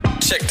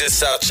Check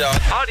this out, y'all.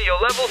 Audio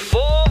level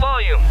full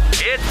volume.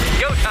 It's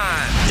go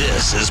time.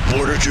 This is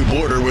Border to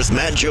Border with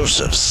Matt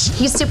Josephs.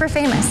 He's super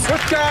famous.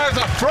 This guy's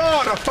a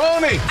fraud, a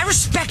phony. I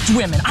respect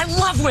women. I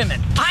love women.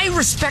 I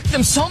respect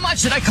them so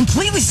much that I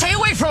completely stay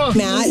away from them.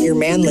 Matt, your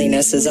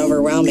manliness is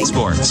overwhelming.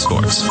 Sports.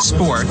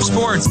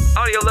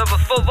 Audio level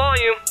full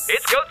volume.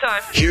 It's go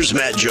time. Here's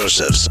Matt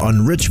Josephs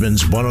on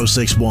Richmond's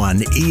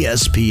 106.1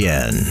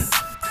 ESPN.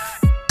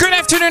 Good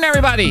afternoon,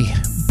 everybody.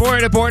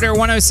 Border to Border,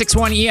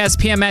 106.1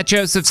 ESPN. Matt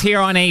Josephs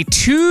here on a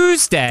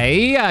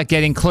Tuesday,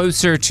 getting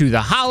closer to the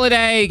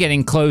holiday,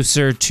 getting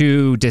closer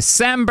to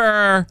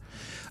December,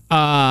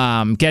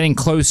 getting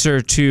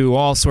closer to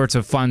all sorts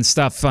of fun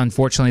stuff.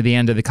 Unfortunately, the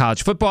end of the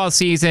college football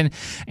season.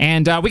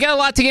 And we got a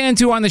lot to get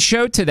into on the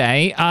show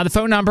today. The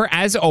phone number,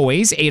 as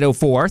always,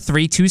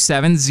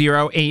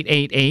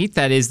 804-327-0888.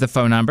 That is the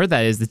phone number.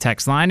 That is the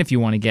text line if you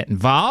want to get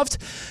involved.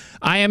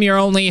 I am your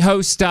only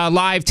host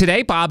live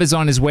today. Bob is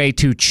on his way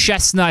to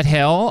Chestnut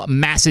Hill,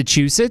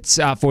 Massachusetts,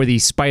 for the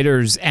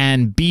Spiders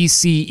and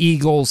BC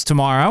Eagles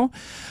tomorrow.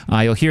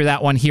 You'll hear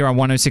that one here on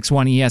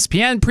 106.1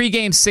 ESPN.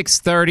 Pre-game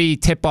 6:30,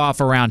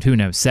 tip-off around,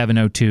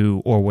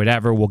 7:02 or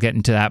whatever. We'll get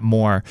into that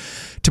more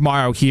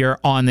tomorrow here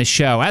on the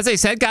show. As I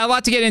said, got a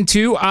lot to get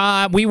into.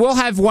 We will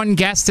have one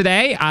guest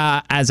today.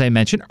 As I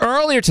mentioned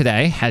earlier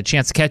today, had a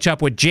chance to catch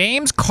up with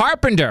James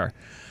Carpenter,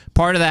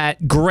 part of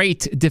that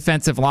great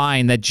defensive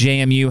line that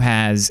JMU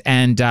has.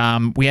 And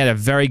we had a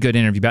very good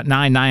interview, about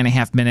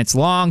 9.5 minutes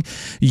long.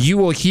 You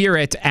will hear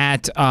it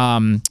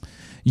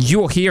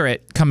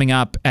coming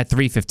up at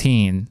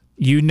 3:15.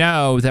 You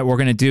know that we're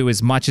going to do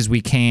as much as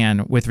we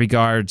can with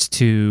regards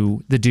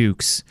to the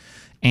Dukes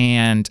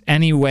and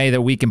any way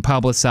that we can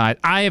publicize.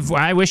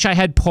 I wish I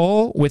had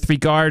pull with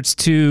regards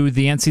to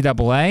the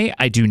NCAA.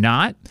 I do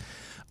not.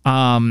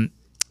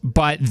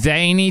 But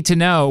they need to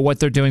know what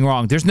they're doing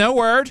wrong. There's no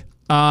word.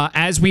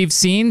 As we've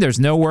seen, there's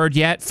no word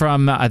yet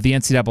from the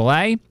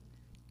NCAA.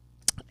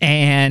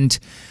 And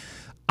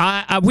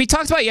we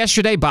talked about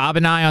yesterday, Bob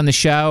and I on the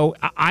show.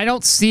 I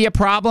don't see a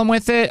problem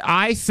with it.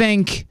 I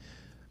think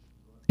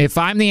if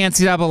I'm the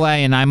NCAA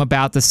and I'm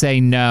about to say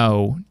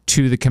no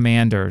to the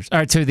Commanders,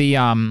 or to the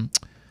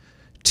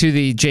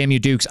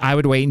JMU Dukes, I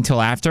would wait until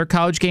after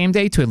College Game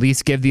Day to at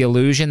least give the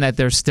illusion that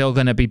they're still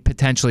going to be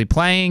potentially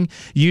playing.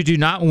 You do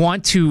not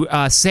want to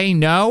say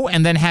no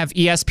and then have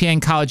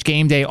ESPN College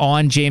Game Day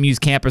on JMU's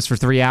campus for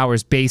 3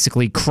 hours,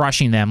 basically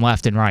crushing them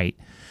left and right.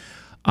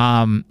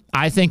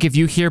 I think if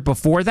you hear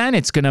before then,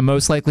 it's going to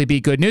most likely be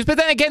good news. But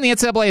then again, the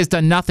NCAA has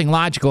done nothing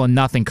logical and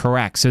nothing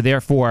correct. So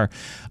therefore,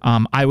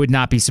 I would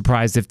not be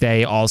surprised if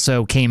they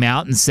also came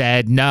out and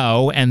said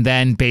no and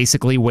then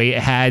basically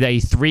had a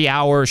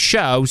 3-hour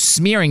show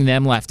smearing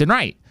them left and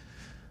right,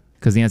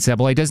 because the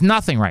NCAA does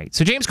nothing right.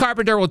 So James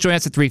Carpenter will join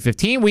us at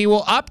 3:15. We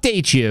will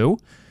update you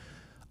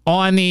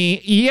on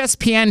the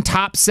ESPN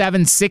Top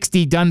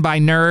 760 done by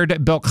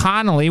nerd Bill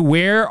Connolly.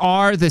 Where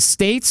are the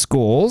state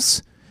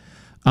schools?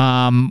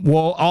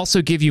 We'll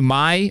also give you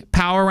my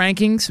power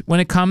rankings when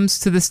it comes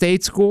to the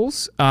state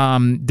schools.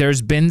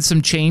 There's been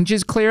some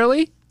changes,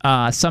 clearly.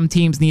 Some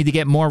teams need to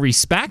get more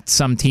respect.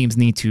 Some teams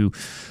need to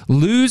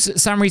lose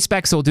some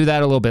respect, so we'll do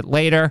that a little bit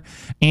later.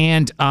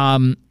 And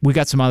we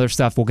got some other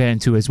stuff we'll get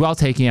into as well,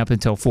 taking up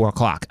until 4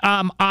 o'clock.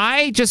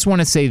 I just want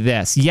to say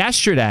this.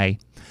 Yesterday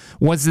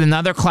was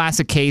another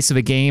classic case of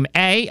a game.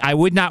 I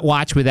would not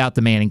watch without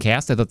the Manning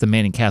cast. I thought the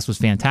Manning cast was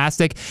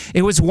fantastic.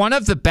 It was one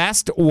of the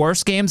best,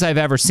 worst games I've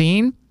ever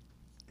seen.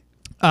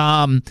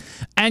 And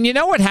you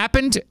know what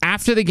happened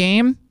after the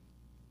game?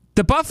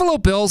 The Buffalo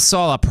Bills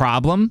saw a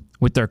problem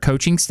with their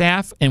coaching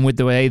staff and with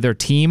the way their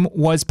team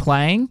was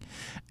playing,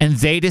 and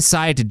they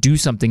decided to do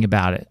something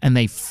about it. And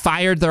they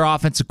fired their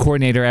offensive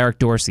coordinator, Eric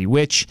Dorsey,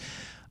 which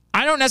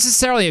I don't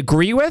necessarily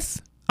agree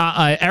with.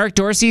 Eric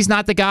Dorsey's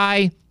not the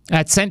guy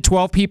that sent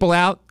 12 people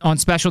out on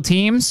special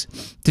teams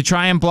to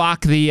try and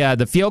block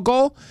the field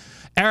goal.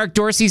 Eric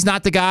Dorsey's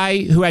not the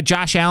guy who had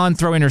Josh Allen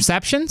throw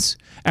interceptions.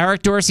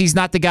 Eric Dorsey's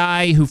not the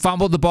guy who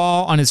fumbled the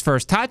ball on his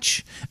first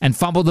touch and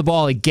fumbled the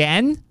ball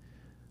again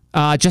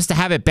just to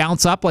have it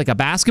bounce up like a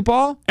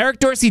basketball. Eric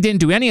Dorsey didn't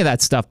do any of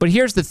that stuff. But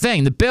here's the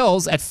thing. The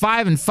Bills at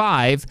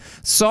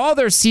 5-5 saw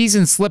their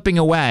season slipping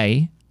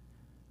away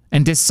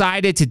and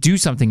decided to do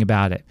something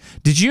about it.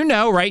 Did you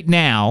know right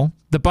now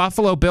the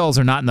Buffalo Bills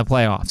are not in the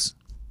playoffs?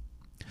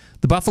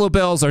 The Buffalo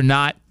Bills are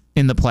not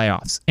in the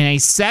playoffs. In a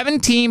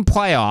 7-team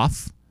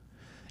playoff,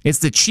 it's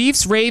the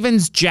Chiefs,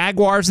 Ravens,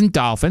 Jaguars, and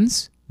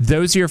Dolphins.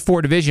 Those are your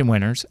 4 division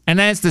winners. And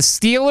then it's the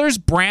Steelers,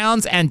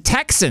 Browns, and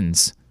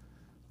Texans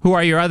who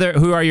are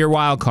your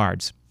wild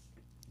cards.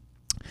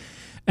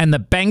 And the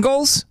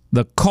Bengals,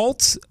 the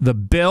Colts, the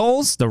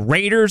Bills, the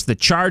Raiders, the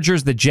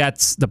Chargers, the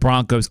Jets, the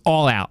Broncos,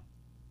 all out.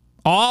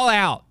 All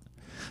out.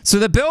 So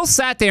the Bills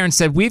sat there and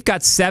said, we've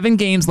got 7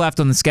 games left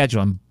on the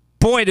schedule. And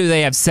boy, do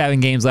they have 7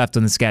 games left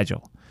on the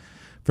schedule.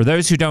 For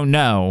those who don't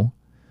know,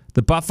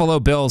 the Buffalo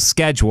Bills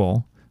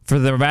schedule for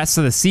the rest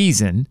of the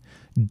season,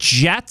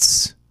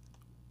 Jets,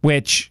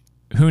 which,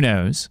 who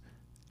knows,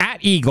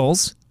 at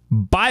Eagles,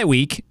 bye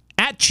week,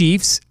 at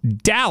Chiefs,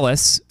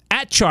 Dallas,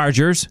 at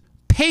Chargers,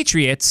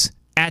 Patriots,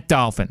 at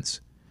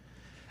Dolphins.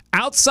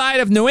 Outside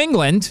of New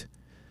England,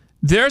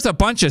 there's a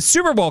bunch of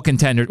Super Bowl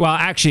contenders. Well,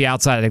 actually,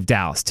 outside of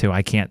Dallas, too.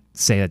 I can't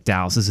say that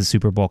Dallas is a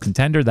Super Bowl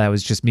contender. That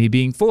was just me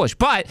being foolish.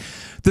 But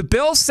the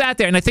Bills sat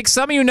there, and I think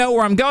some of you know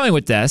where I'm going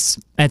with this.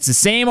 It's the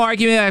same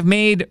argument I've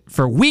made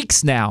for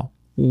weeks now.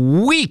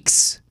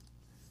 Weeks.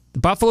 The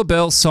Buffalo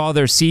Bills saw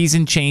their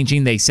season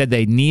changing. They said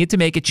they needed to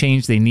make a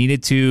change. They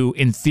needed to,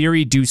 in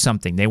theory, do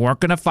something. They weren't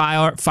going to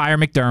fire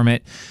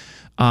McDermott.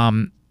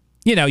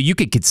 You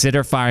could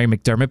consider firing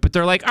McDermott, but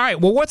they're like, all right,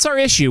 well, what's our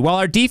issue? Well,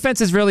 our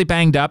defense is really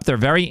banged up. They're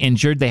very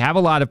injured. They have a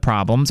lot of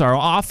problems. Our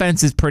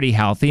offense is pretty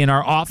healthy, and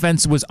our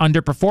offense was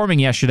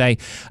underperforming yesterday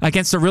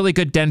against a really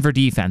good Denver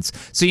defense.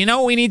 So you know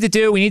what we need to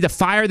do? We need to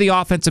fire the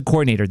offensive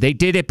coordinator. They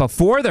did it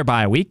before their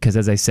bye week because,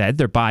 as I said,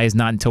 their bye is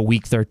not until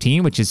week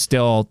 13, which is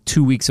still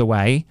 2 weeks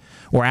away,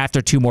 or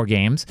after 2 more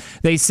games.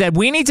 They said,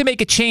 we need to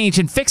make a change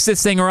and fix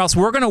this thing, or else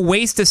we're going to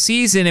waste a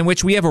season in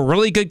which we have a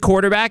really good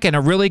quarterback and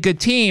a really good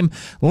team.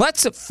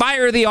 Let's fire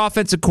the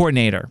offensive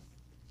coordinator.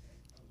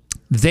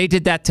 They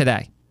did that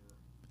today.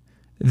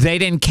 They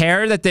didn't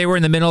care that they were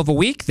in the middle of a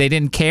week. They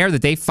didn't care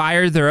that they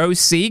fired their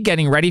OC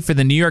getting ready for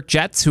the New York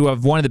Jets, who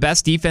have one of the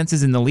best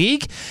defenses in the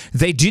league.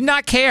 They did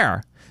not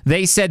care.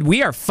 They said,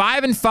 we are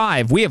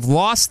 5-5. We have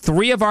lost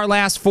 3 of our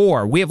last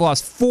 4. We have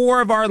lost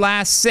 4 of our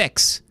last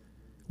 6.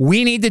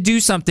 We need to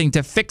do something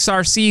to fix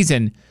our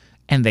season.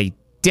 And they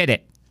did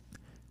it.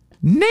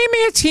 Name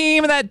me a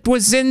team that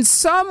was in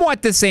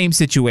somewhat the same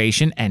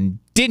situation and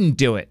didn't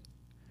do it.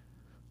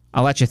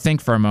 I'll let you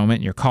think for a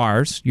moment. Your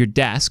cars, your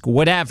desk,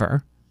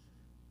 whatever.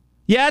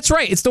 Yeah, that's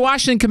right. It's the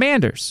Washington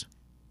Commanders.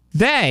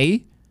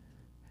 They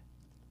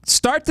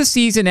start the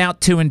season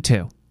out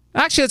 2-2.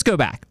 Actually, let's go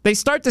back. They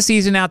start the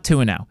season out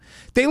 2-0.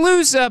 They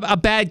lose a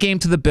bad game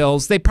to the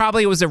Bills. They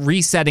probably was a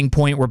resetting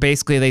point where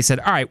basically they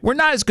said, all right, we're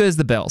not as good as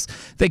the Bills.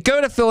 They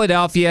go to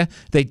Philadelphia.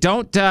 They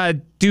don't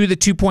do the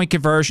 2-point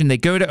conversion. They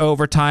go to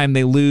overtime.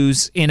 They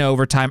lose in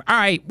overtime. All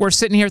right, we're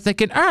sitting here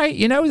thinking, all right,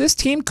 this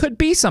team could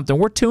be something.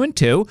 We're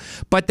 2-2,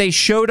 but they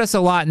showed us a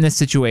lot in this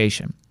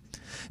situation.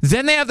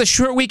 Then they have the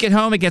short week at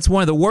home against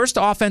one of the worst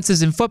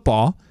offenses in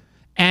football.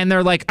 And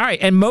they're like, all right,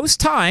 and most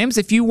times,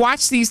 if you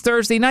watch these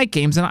Thursday night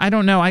games, and I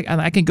don't know,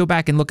 I can go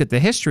back and look at the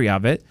history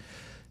of it.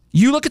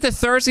 You look at the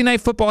Thursday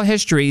night football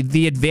history,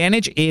 the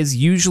advantage is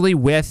usually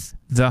with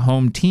the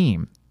home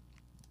team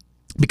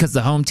because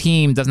the home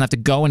team doesn't have to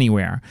go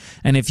anywhere.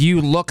 And if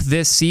you look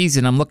this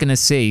season, I'm looking to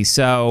see.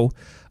 So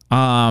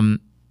 1-2,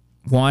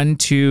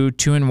 2-1,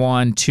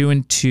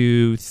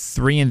 2-2,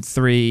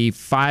 3-3,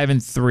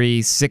 5-3,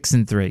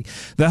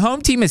 6-3. The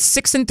home team is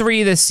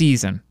 6-3 this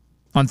season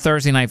on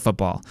Thursday Night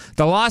Football.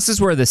 The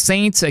losses were the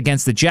Saints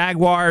against the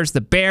Jaguars,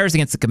 the Bears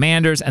against the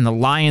Commanders, and the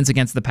Lions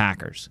against the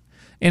Packers.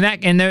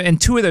 In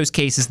 2 of those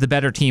cases, the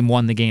better team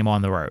won the game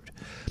on the road.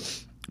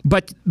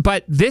 But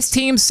this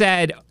team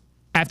said,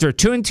 after a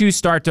 2-2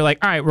 start, they're like,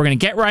 all right, we're going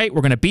to get right.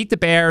 We're going to beat the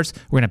Bears.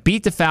 We're going to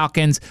beat the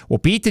Falcons. We'll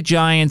beat the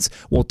Giants.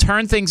 We'll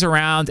turn things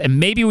around, and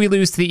maybe we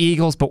lose to the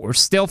Eagles, but we're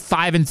still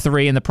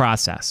 5-3 in the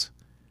process.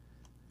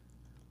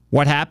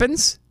 What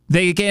happens?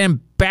 They get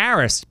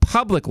embarrassed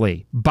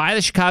publicly by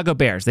the Chicago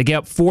Bears. They get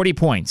up 40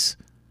 points.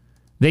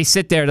 They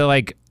sit there, they're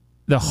like,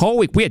 the whole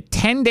week, we had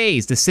 10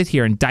 days to sit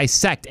here and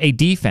dissect a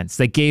defense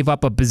that gave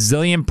up a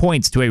bazillion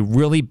points to a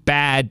really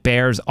bad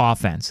Bears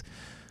offense.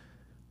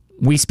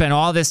 We spent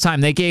all this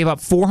time. They gave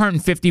up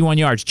 451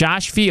 yards.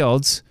 Justin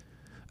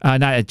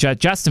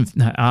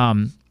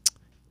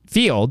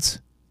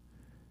Fields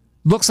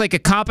looks like a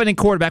competent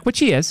quarterback, which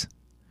he is.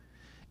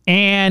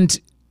 And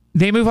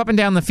they move up and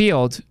down the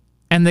field.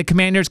 And the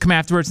Commanders come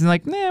afterwards and they're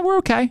like, nah, we're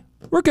okay.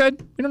 We're good.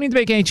 We don't need to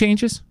make any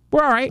changes.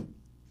 We're all right.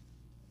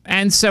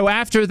 And so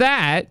after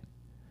that,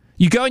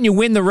 you go and you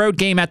win the road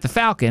game at the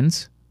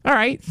Falcons. All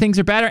right, things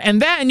are better.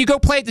 And then you go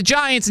play at the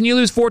Giants and you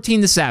lose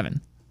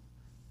 14-7.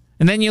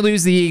 And then you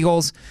lose the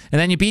Eagles.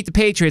 And then you beat the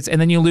Patriots. And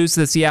then you lose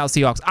to the Seattle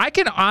Seahawks. I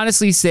can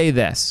honestly say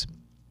this.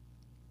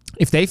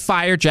 If they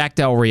fire Jack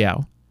Del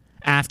Rio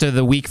after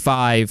the Week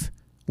 5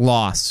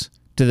 loss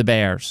to the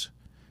Bears,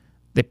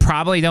 they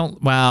probably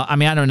don't. Well, I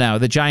don't know.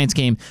 The Giants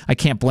game, I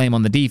can't blame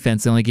on the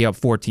defense. They only gave up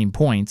 14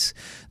 points.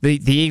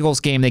 The Eagles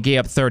game, they gave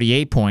up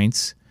 38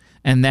 points.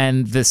 And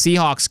then the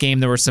Seahawks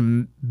game, there were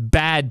some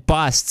bad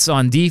busts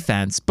on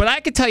defense. But I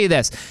could tell you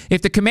this.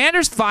 If the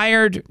Commanders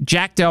fired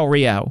Jack Del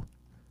Rio,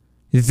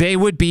 they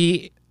would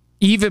be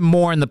even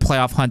more in the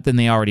playoff hunt than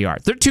they already are.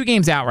 They're 2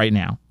 games out right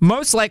now.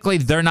 Most likely,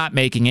 they're not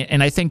making it.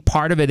 And I think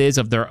part of it is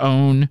of their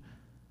own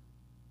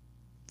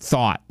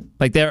thought.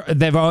 Like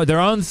their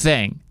own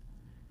thing.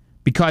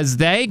 Because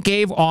they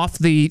gave off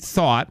the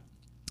thought,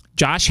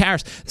 Josh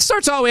Harris. It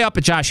starts all the way up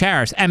at Josh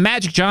Harris and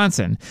Magic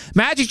Johnson.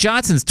 Magic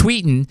Johnson's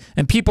tweeting,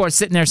 and people are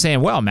sitting there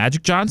saying, well,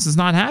 Magic Johnson's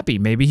not happy.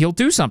 Maybe he'll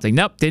do something.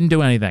 Nope, didn't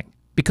do anything.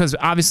 Because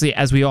obviously,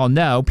 as we all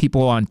know,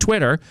 people on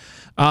Twitter,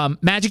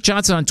 Magic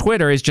Johnson on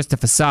Twitter is just a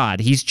facade.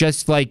 He's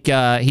just like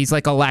he's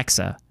like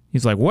Alexa.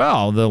 He's like,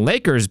 well, the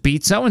Lakers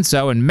beat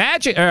so-and-so, and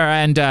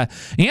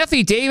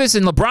Anthony Davis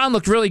and LeBron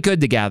looked really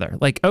good together.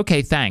 Like,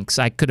 okay, thanks.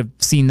 I could have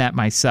seen that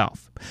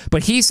myself.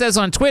 But he says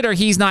on Twitter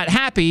he's not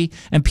happy,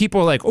 and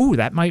people are like, oh,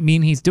 that might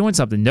mean he's doing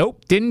something.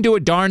 Nope, didn't do a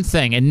darn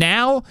thing. And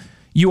now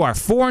you are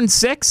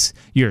 4-6.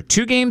 You're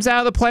 2 games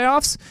out of the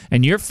playoffs,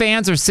 and your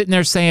fans are sitting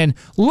there saying,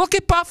 look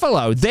at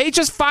Buffalo. They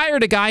just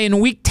fired a guy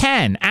in week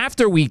 10,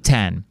 after week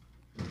 10.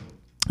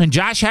 And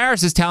Josh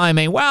Harris is telling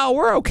me, well,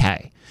 we're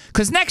okay,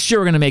 because next year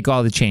we're going to make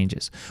all the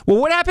changes. Well,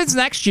 what happens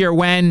next year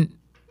when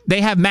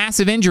they have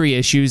massive injury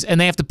issues and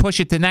they have to push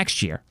it to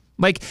next year?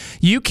 Like,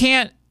 you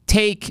can't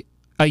take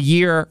a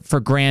year for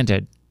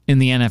granted in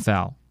the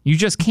NFL. You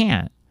just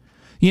can't.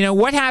 You know,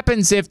 what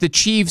happens if the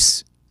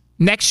Chiefs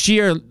next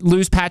year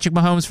lose Patrick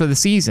Mahomes for the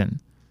season?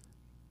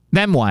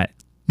 Then what?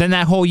 Then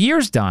that whole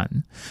year's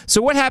done.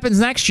 So what happens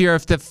next year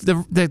if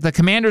the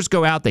Commanders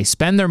go out, they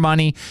spend their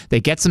money, they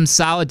get some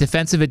solid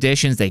defensive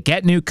additions, they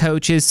get new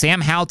coaches,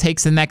 Sam Howell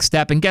takes the next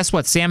step, and guess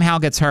what? Sam Howell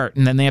gets hurt,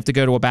 and then they have to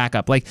go to a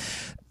backup. Like,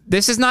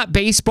 this is not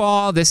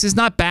baseball. This is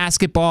not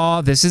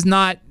basketball. This is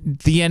not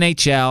the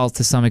NHL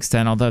to some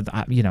extent, although,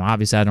 you know,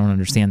 obviously I don't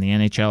understand the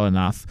NHL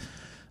enough.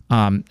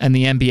 And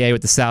the NBA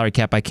with the salary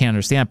cap, I can't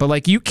understand. But,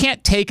 like, you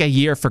can't take a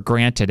year for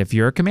granted if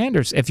you're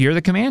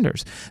the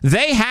Commanders.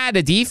 They had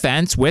a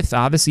defense with,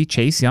 obviously,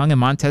 Chase Young and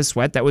Montez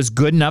Sweat that was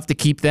good enough to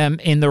keep them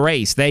in the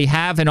race. They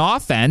have an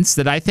offense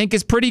that I think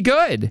is pretty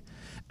good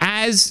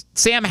as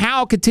Sam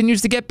Howell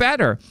continues to get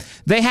better.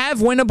 They have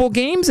winnable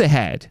games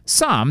ahead.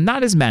 Some,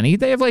 not as many.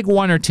 They have like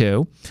 1 or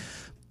 2.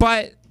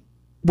 But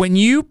when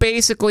you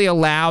basically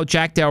allow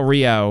Jack Del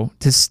Rio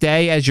to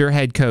stay as your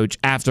head coach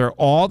after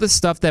all the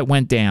stuff that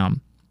went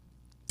down,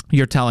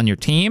 you're telling your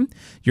team,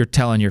 you're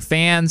telling your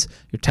fans,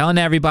 you're telling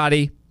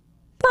everybody,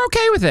 we're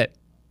okay with it.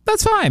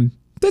 That's fine.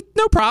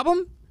 No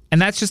problem.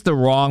 And that's just the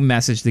wrong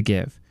message to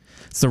give.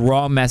 It's the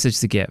wrong message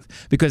to give.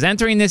 Because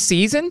entering this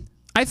season,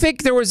 I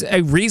think there was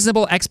a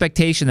reasonable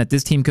expectation that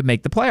this team could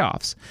make the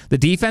playoffs. The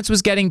defense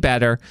was getting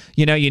better.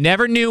 You know, you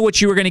never knew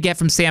what you were going to get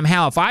from Sam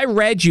Howell. If I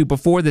read you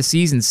before the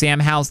season Sam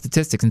Howell's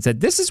statistics and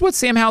said, this is what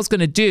Sam Howell's going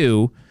to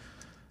do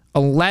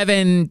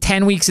 10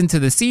 weeks into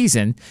the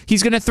season,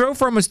 he's going to throw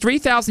for almost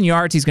 3,000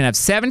 yards. He's going to have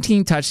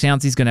 17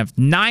 touchdowns. He's going to have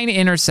 9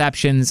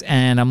 interceptions.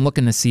 And I'm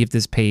looking to see if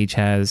this page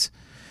has.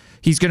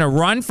 He's going to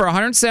run for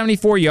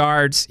 174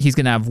 yards. He's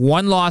going to have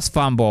 1 lost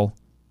fumble.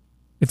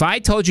 If I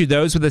told you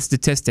those were the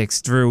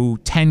statistics through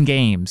 10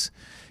 games,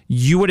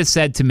 you would have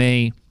said to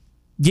me,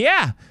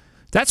 yeah,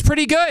 that's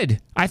pretty good.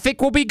 I think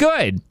we'll be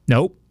good.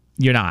 Nope,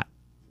 you're not.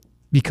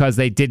 Because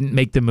they didn't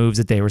make the moves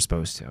that they were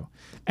supposed to.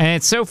 And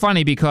it's so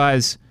funny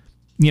because,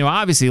 you know,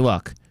 obviously,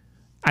 look,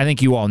 I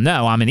think you all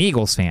know I'm an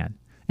Eagles fan.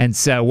 And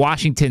so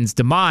Washington's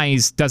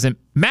demise doesn't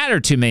matter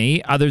to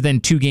me other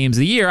than 2 games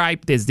a year.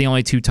 Is the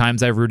only 2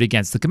 times I've rooted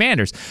against the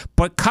Commanders.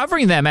 But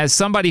covering them as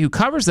somebody who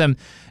covers them,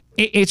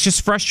 it's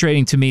just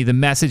frustrating to me, the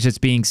message that's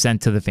being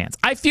sent to the fans.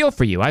 I feel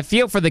for you. I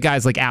feel for the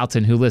guys like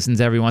Alton who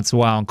listens every once in a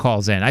while and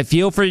calls in. I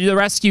feel for the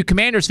rest of you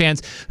Commanders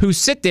fans who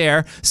sit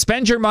there,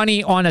 spend your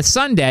money on a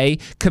Sunday,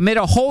 commit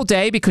a whole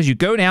day because you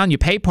go down, you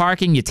pay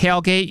parking, you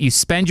tailgate, you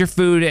spend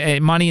your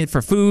money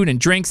for food and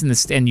drinks,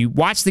 and you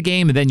watch the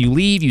game, and then you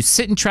leave, you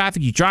sit in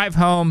traffic, you drive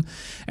home,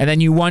 and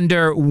then you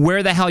wonder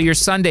where the hell your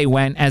Sunday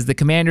went as the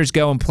Commanders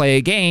go and play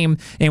a game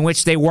in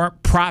which they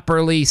weren't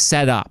properly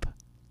set up.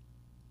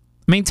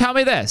 I mean, tell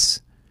me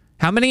this.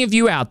 How many of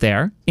you out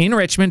there in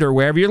Richmond or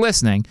wherever you're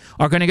listening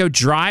are going to go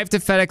drive to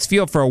FedEx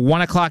Field for a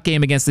 1 o'clock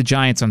game against the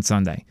Giants on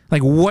Sunday?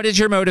 Like, what is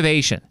your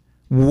motivation?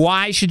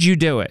 Why should you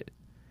do it?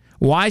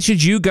 Why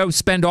should you go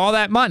spend all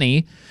that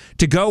money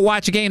to go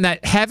watch a game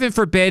that, heaven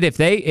forbid,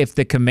 if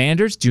the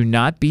Commanders do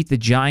not beat the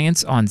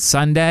Giants on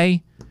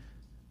Sunday,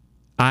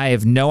 I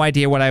have no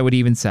idea what I would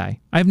even say.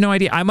 I have no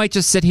idea. I might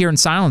just sit here in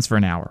silence for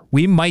an hour.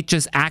 We might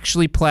just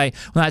actually play.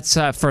 Well,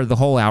 that's for the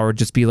whole hour,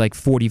 just be like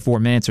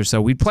 44 minutes or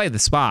so. We'd play the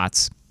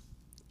spots.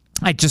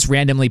 I'd just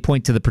randomly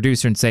point to the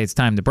producer and say it's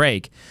time to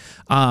break.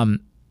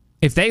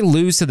 If they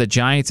lose to the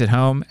Giants at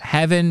home,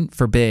 heaven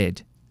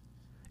forbid.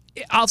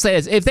 I'll say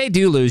this. If they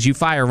do lose, you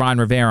fire Ron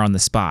Rivera on the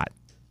spot.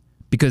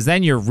 Because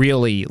then you're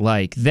really,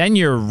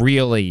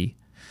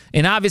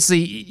 and obviously,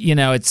 you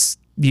know,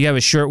 you have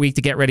a short week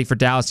to get ready for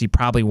Dallas. You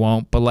probably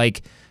won't, but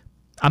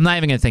I'm not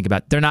even going to think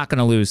about it. They're not going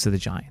to lose to the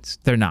Giants.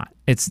 They're not.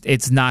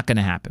 It's not going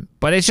to happen.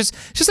 But it's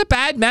just a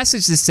bad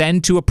message to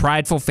send to a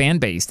prideful fan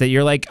base that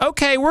you're like,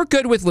 okay, we're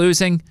good with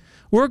losing.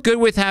 We're good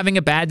with having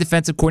a bad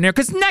defensive coordinator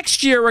because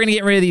next year we're going to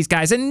get rid of these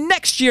guys, and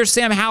next year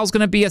Sam Howell's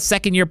going to be a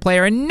second-year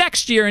player, and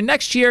next year and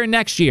next year and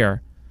next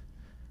year.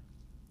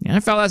 The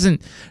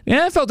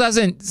NFL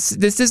doesn't.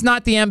 This is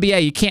not the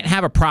NBA. You can't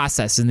have a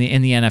process in the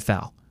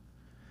NFL.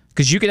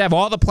 Because you could have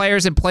all the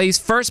players in place.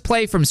 First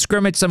play from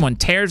scrimmage, someone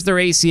tears their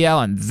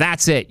ACL, and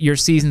that's it. Your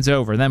season's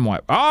over. Then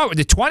what? Oh,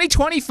 the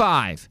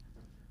 2025.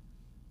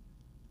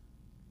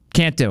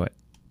 Can't do it.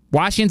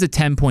 Washington's a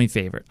 10-point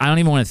favorite. I don't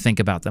even want to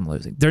think about them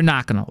losing. They're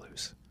not going to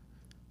lose.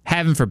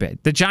 Heaven forbid.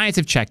 The Giants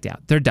have checked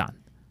out. They're done.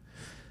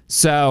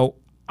 So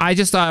I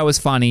just thought it was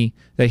funny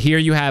that here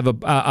you have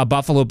a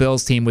Buffalo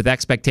Bills team with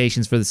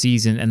expectations for the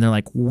season, and they're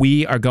like,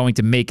 we are going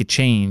to make a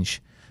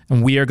change,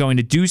 and we are going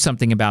to do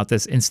something about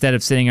this, instead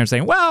of sitting here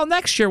saying, well,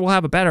 next year we'll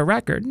have a better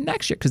record.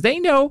 Next year, because they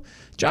know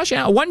Josh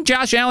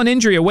Allen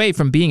injury away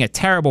from being a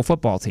terrible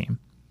football team.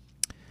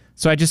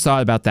 So I just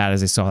thought about that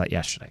as I saw that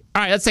yesterday.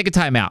 All right, let's take a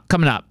timeout.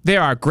 Coming up,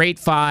 there are great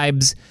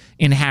vibes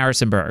in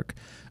Harrisonburg.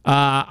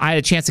 I had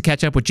a chance to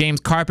catch up with James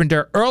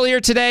Carpenter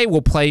earlier today.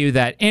 We'll play you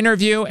that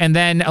interview, and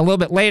then a little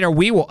bit later,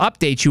 we will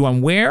update you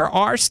on where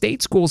our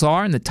state schools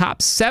are in the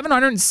top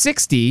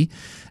 760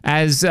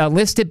 as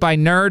listed by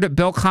nerd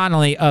Bill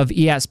Connolly of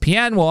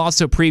ESPN. We'll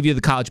also preview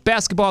the college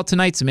basketball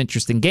tonight, some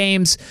interesting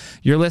games.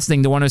 You're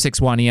listening to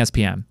 106.1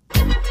 ESPN.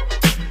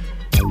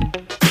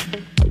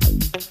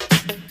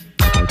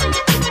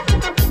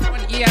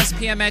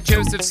 ESPN Matt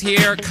Joseph's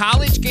here.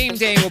 College game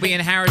day will be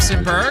in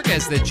Harrisonburg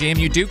as the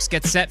JMU Dukes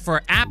get set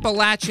for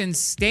Appalachian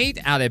State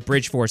out at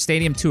Bridgeford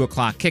Stadium, 2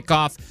 o'clock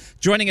kickoff.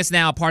 Joining us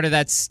now, part of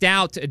that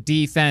stout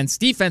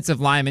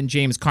defensive lineman,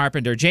 James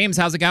Carpenter. James,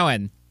 how's it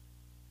going?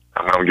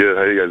 I'm good.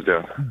 How you guys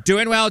doing?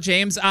 Doing well,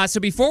 James. So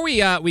before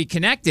we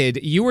connected,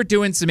 you were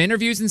doing some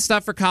interviews and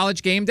stuff for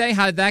College game day.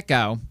 How did that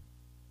go?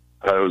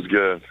 It was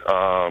good.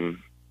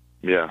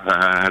 Yeah,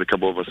 I had a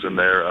couple of us in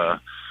there.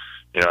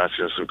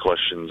 Asking us some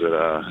questions. And,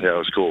 it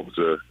was cool. It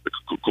was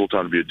a cool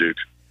time to be a Duke.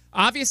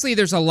 Obviously,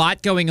 there's a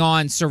lot going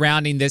on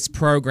surrounding this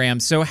program.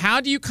 So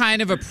how do you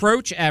kind of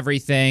approach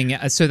everything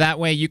so that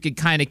way you could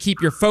kind of keep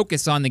your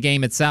focus on the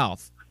game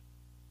itself?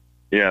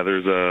 Yeah,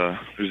 there's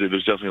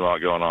definitely a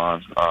lot going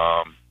on.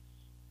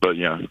 But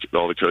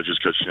all the coaches,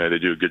 they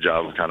do a good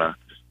job of kind of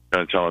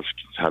telling us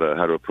how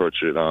to approach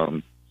it.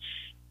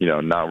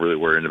 Not really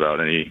worrying about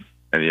any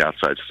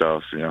outside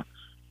stuff.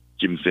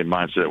 Keeping the same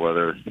mindset,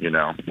 whether,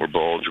 we're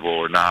eligible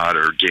or not,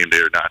 or game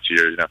day or not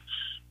here,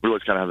 we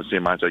always kind of have the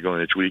same mindset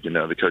going each week, and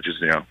the coaches,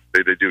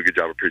 they do a good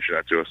job of preaching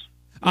that to us.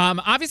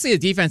 Obviously, the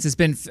defense has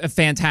been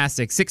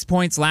fantastic. 6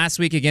 points last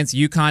week against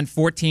UConn,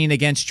 14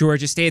 against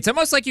Georgia State. It's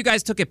almost like you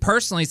guys took it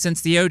personally since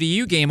the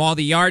ODU game, all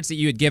the yards that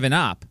you had given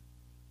up.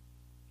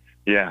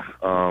 Yeah.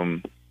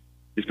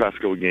 These past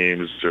couple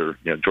games, or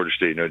Georgia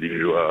State and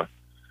ODU,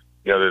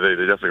 they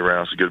definitely ran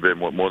us a good bit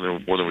more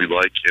than we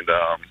like, and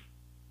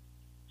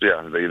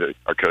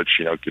our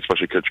coach,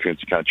 especially Coach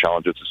Quincy, kind of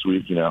challenged us this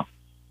week. The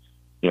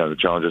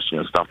challenge us,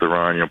 stop the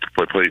run,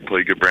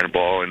 play good brand of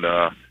ball, and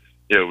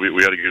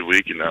we had a good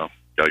week, and got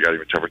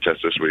even tougher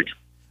test this week.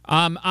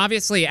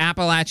 Obviously,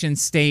 Appalachian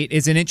State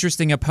is an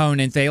interesting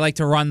opponent. They like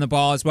to run the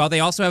ball as well. They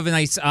also have a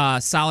nice,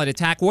 solid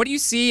attack. What do you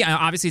see?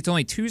 Obviously, it's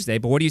only Tuesday,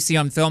 but what do you see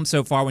on film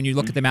so far when you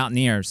look at the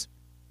Mountaineers?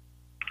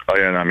 Oh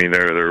yeah, I mean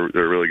they're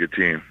a really good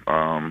team.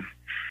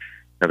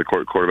 The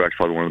quarterback's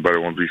probably one of the better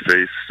ones we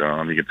face.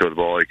 He can throw the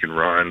ball, he can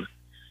run.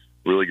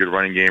 Really good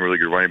running game, really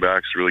good running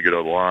backs, really good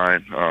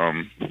O-line.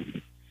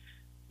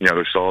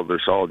 They're solid.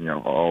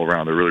 All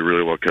around. They're really,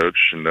 really well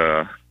coached, and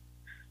they're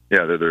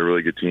a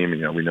really good team.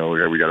 And we know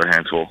we got our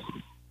hands full.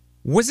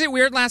 Was it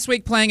weird last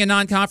week playing a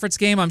non-conference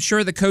game? I'm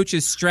sure the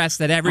coaches stressed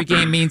that every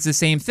game means the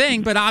same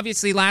thing, but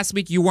obviously last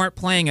week you weren't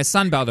playing a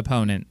Sun Belt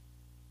opponent.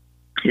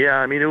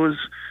 Yeah, it was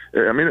a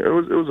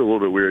little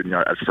bit weird.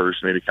 At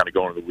first, maybe kind of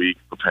going into the week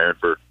preparing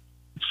for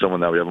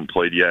someone that we haven't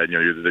played yet,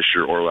 either this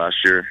year or last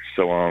year.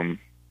 So,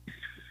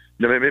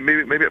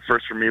 maybe at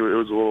first for me it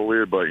was a little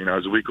weird, but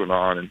as the week went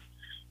on and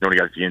when we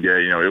got to the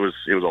NBA, it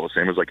was all the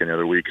same. It was like any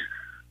other week.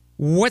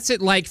 What's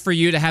it like for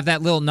you to have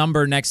that little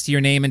number next to your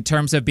name in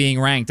terms of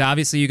being ranked?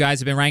 Obviously, you guys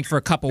have been ranked for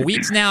a couple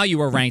weeks now. You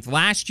were ranked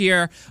last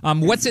year.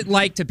 What's it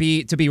like to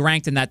be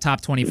ranked in that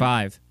top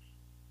 25?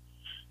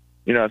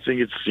 I think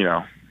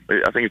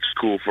it's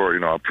cool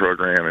for our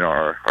program and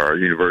our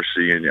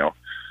university and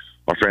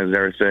our friends and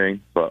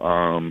everything, but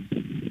I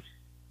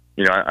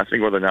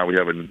think whether or not we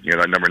have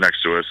that number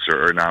next to us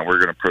or not, we're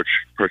going to approach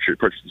it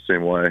the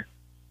same way.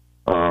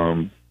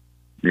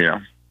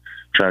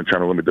 Trying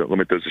to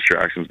limit those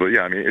distractions. But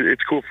yeah,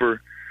 it's cool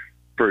for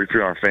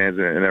our fans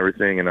and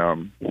everything,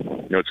 and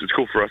it's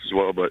cool for us as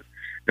well. But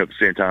at the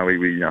same time,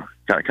 we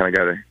kind of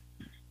got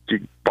to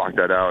block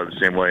that out the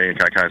same way and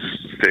kind of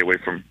stay away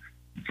from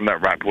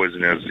that rat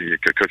poison, as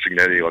Coach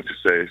Ignetti likes to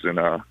say, and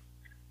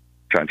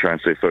try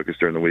and stay focused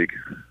during the week.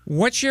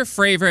 What's your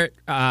favorite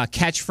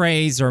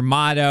catchphrase or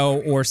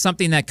motto or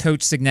something that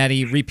Coach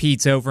Signetti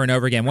repeats over and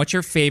over again? What's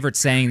your favorite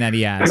saying that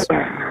he has?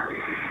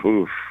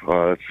 Oof,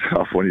 that's a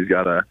tough one. He's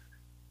got a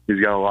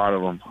lot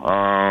of them.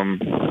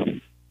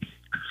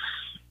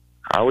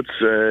 I would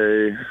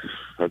say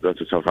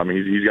that's a tough.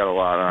 He's got a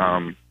lot.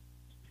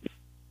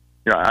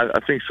 I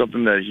think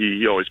something that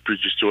he always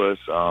preaches to us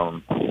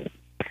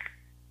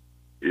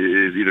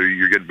is either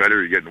you're getting better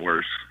or you're getting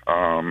worse.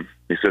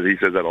 He says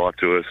that a lot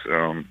to us.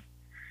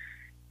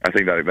 I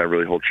think that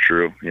really holds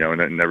true.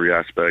 In every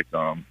aspect.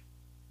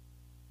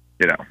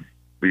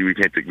 We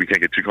can't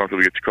get too comfortable.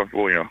 We get too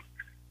comfortable.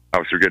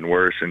 Obviously we're getting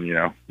worse, and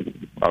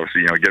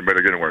obviously getting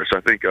better, getting worse. So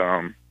I think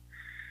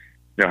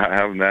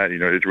having that,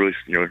 it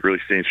really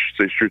stays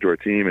true to our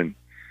team, and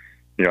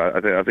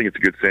I think it's a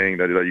good saying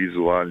that I use a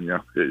lot, and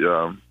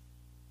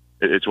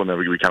it's one that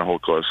we kind of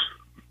hold close.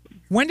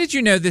 When did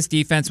you know this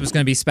defense was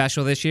going to be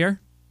special this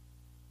year?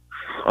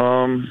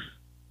 I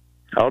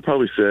would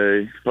probably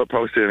say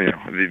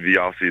the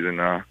off season.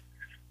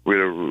 We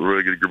had a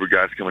really good group of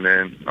guys coming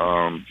in.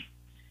 A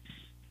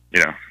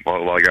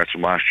lot of guys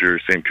from last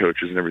year, same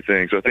coaches and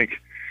everything. So I think,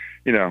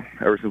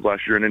 ever since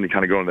last year and then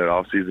kind of going into that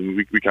off season,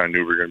 we kind of knew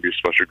we were going to be a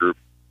special group.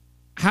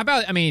 How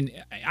about,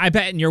 I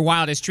bet in your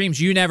wildest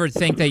dreams you never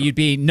think that you'd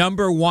be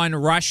number one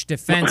rush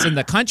defense in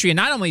the country. And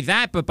not only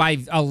that, but by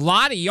a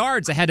lot of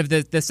yards ahead of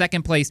the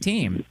second place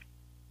team.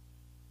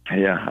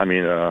 Yeah, I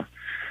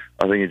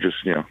think it just,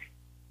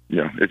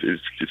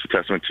 it's a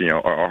testament to,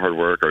 our hard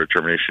work, our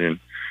determination,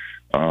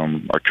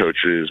 our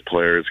coaches,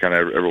 players, kind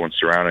of everyone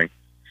surrounding.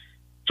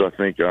 So I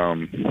think,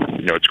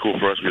 it's cool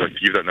for us. We like to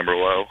keep that number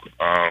low.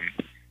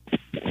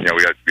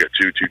 We got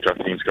two tough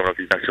teams coming up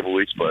these next couple of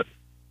weeks, but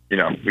we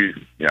got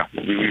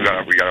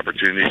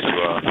opportunities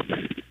to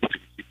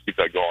keep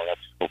that going. That's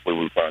hopefully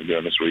what we plan on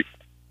doing this week.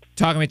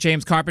 Talking with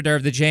James Carpenter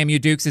of the JMU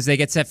Dukes as they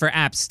get set for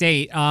App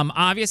State.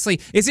 Obviously,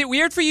 is it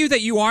weird for you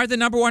that you are the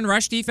number one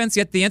rush defense,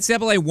 yet the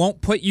NCAA won't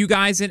put you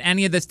guys in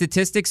any of the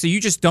statistics, so you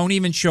just don't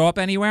even show up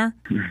anywhere?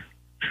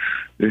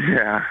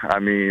 Yeah,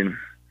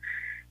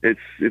 it's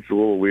a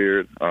little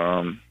weird.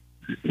 Kind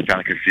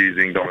of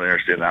confusing. Don't really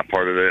understand that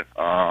part of it.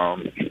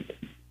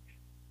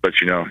 But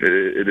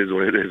it is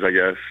what it is, I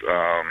guess.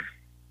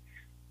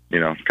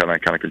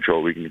 Kind of control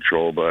what we can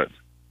control, but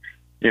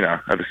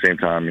at the same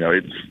time,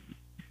 it's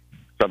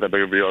not that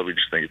big of a deal. We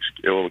just think it's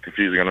a little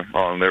confusing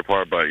on their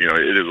part, but it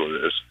is what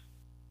it is.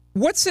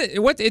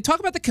 Talk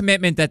about the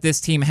commitment that this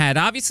team had.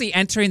 Obviously,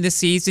 entering the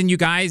season, you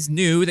guys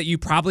knew that you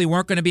probably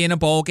weren't going to be in a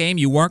bowl game.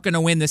 You weren't going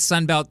to win the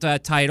Sun Belt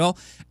title,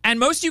 and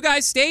most of you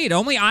guys stayed.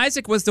 Only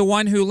Isaac was the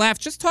one who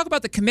left. Just talk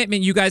about the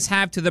commitment you guys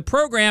have to the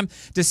program,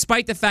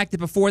 despite the fact that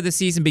before the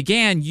season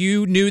began,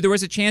 you knew there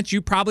was a chance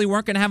you probably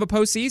weren't going to have a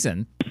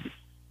postseason.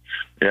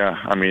 Yeah,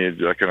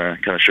 that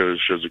kind of shows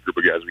the group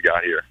of guys we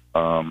got here.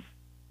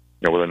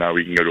 Whether or not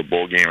we can go to a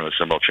bowl game or the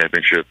Sun Belt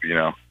championship,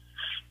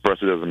 for us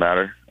it doesn't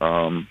matter.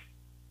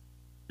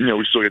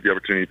 We still get the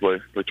opportunity to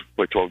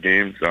play 12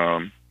 games.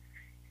 Not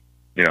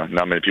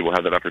many people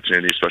have that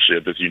opportunity, especially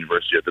at this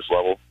university at this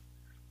level.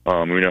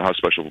 We know how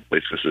special a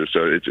place this is,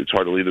 so it's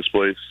hard to leave this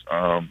place.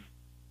 I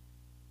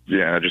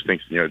just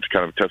think it's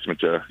kind of a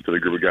testament to the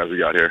group of guys we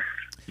got here.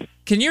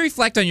 Can you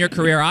reflect on your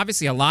career?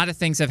 Obviously, a lot of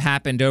things have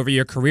happened over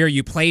your career.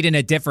 You played in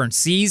a different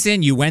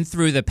season. You went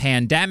through the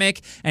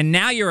pandemic, and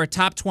now you're a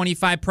top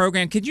 25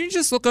 program. Could you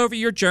just look over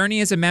your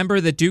journey as a member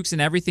of the Dukes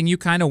and everything you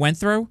kind of went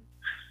through?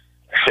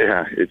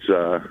 Yeah, it's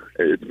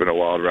been a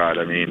wild ride.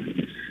 Going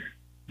to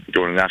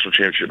the national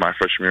championship my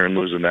freshman year and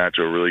losing that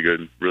to a really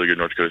good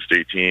North Dakota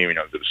State team.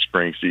 The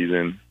spring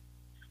season.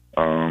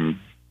 Now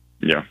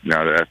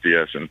the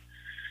FBS and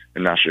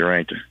nationally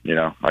ranked.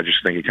 I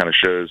just think it kind of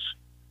shows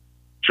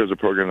a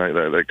program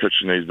that Coach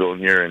Sinead's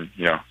building here, and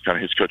kind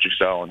of his coaching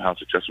style and how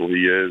successful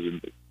he is,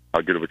 and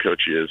how good of a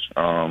coach he is.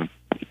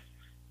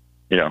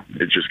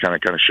 It just kind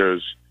of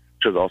shows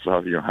also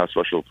how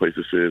special a place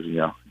this is.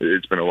 And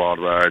it's been a wild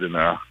ride, and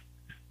I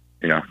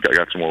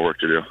got some more work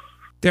to do.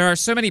 There are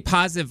so many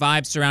positive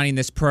vibes surrounding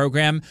this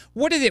program.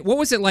 What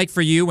was it like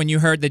for you when you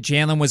heard that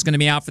Jalen was going to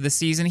be out for the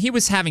season? He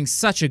was having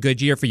such a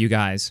good year for you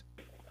guys.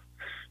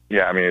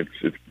 Yeah,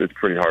 it's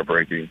pretty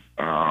heartbreaking.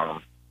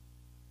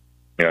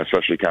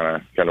 Especially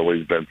kind of what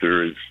he's been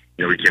through. Is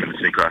we came in the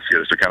same class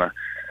together, so kind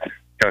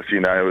of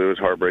seeing that, it was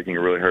heartbreaking. It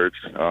really hurts.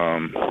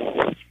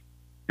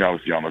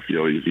 Obviously on the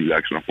field, he's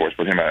excellent for us,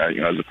 but him,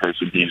 as a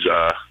person, he's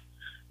hard.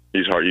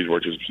 He's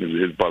worked his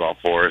butt off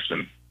for us,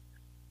 and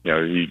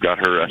he got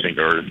hurt, I think,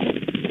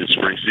 his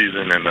spring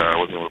season, and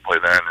wasn't able to play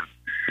then.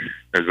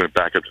 And he's been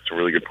back up to some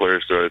really good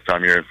players. So it's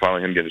time here, and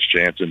finally him getting his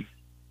chance, and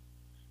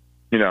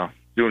doing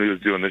what he was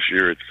doing this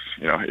year, it's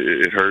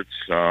it hurts.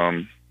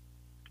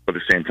 But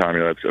at the same time,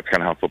 that's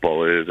kind of how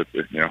football is. That's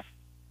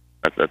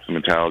the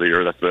mentality,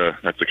 or that's the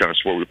kind of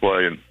sport we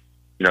play, and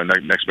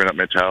next man up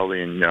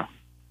mentality, and got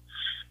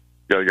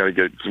to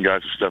get some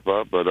guys to step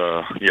up. But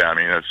at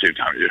the same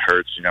time, it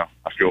hurts.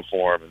 I feel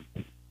for him,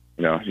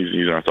 and he's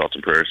in our thoughts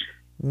and prayers.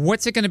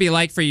 What's it going to be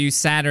like for you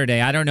Saturday?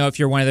 I don't know if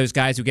you're one of those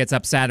guys who gets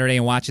up Saturday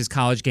and watches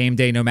College Game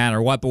Day no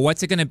matter what, but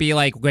what's it going to be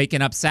like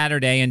waking up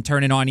Saturday and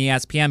turning on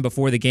ESPN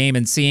before the game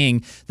and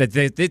seeing that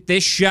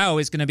this show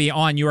is going to be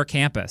on your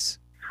campus?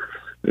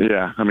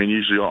 Yeah,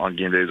 usually on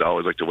game days, I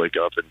always like to wake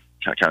up and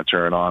kind of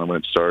turn it on when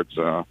it starts.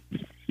 So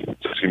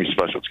it's going to be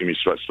special. It's going to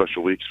be a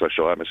special week,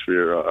 special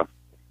atmosphere,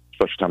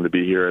 special time to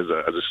be here as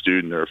a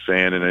student or a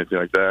fan and anything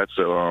like that.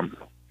 So,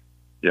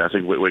 I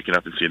think waking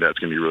up and seeing that is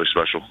going to be really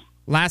special.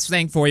 Last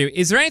thing for you.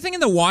 Is there anything in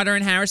the water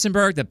in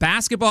Harrisonburg? The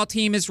basketball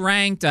team is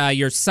ranked.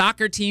 Your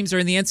soccer teams are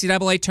in the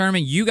NCAA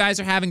tournament. You guys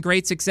are having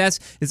great success.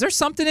 Is there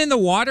something in the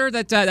water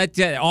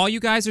that all you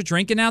guys are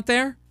drinking out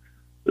there?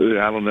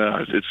 I don't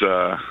know. It's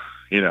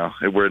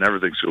we're in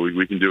everything, so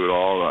we can do it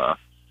all.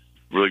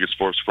 Really good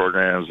sports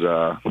programs.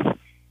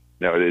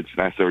 It's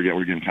nice that we're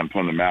getting kind of put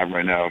on the map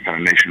right now,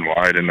 kind of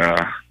nationwide, and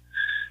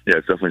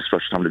it's definitely a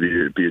special time to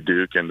be a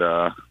Duke, and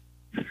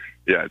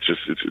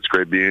it's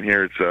great being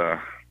here. It's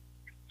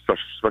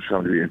special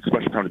time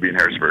to be in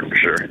Harrisburg for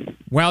sure.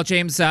 Well,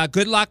 James,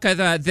 good luck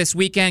this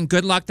weekend.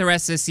 Good luck the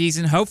rest of the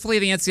season. Hopefully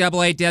the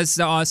NCAA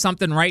does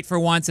something right for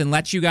once and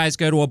lets you guys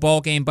go to a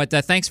bowl game. But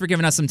thanks for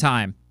giving us some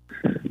time.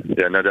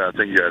 Yeah, no doubt.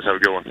 Thank you, guys. Have a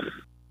good one.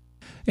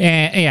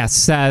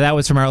 Yes, that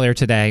was from earlier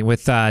today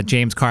with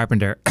James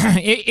Carpenter.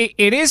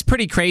 It is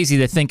pretty crazy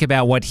to think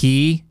about what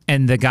he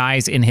and the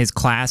guys in his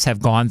class have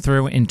gone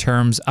through in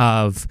terms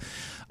of,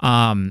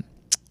 you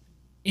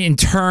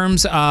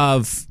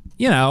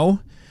know,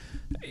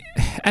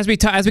 as we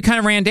kind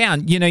of ran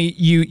down, you know,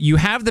 you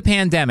have the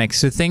pandemic,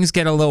 so things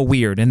get a little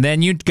weird, and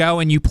then you go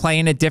and you play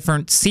in a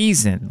different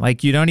season.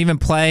 Like, you don't even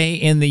play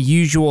in the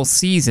usual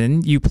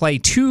season. You play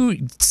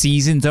 2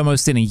 seasons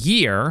almost in a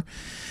year.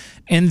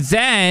 And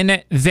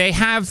then they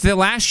have the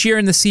last year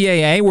in the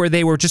CAA where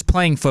they were just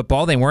playing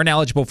football. They weren't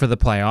eligible for the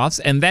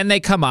playoffs. And then they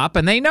come up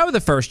and they know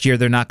the first year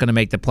they're not going to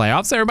make the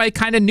playoffs. Everybody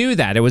kind of knew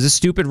that. It was a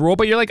stupid rule,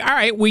 but you're like, all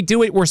right, we do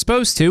what we're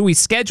supposed to. We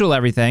schedule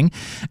everything,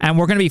 and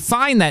we're going to be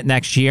fine that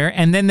next year.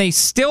 And then they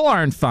still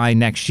aren't fine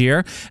next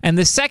year. And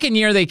the second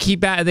year they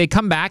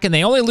come back and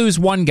they only lose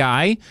one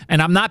guy.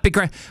 And I'm not big.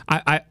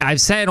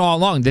 I've said all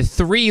along, the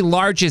 3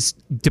 largest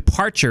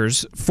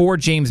departures for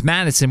James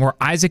Madison were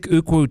Isaac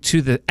Ukwu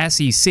to the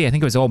SEC. I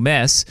think it was Ole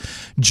Miss.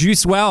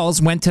 Juice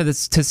Wells went to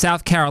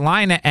South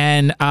Carolina,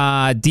 and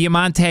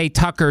Diamante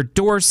Tucker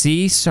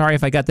Dorsey, sorry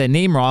if I got that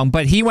name wrong,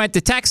 but he went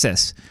to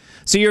Texas.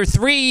 So your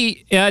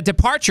 3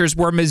 departures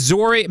were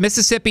Missouri,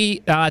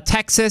 Mississippi,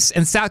 Texas,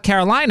 and South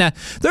Carolina.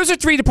 Those are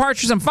 3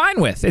 departures I'm fine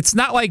with. It's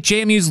not like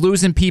JMU's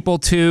losing people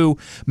to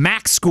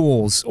MAC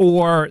schools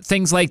or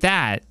things like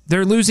that.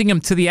 They're losing them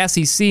to the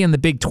SEC and the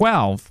Big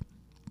 12.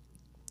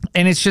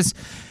 And it's just,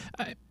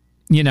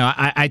 you know,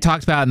 I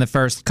talked about it in the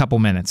first couple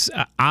minutes.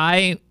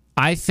 I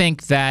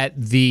think that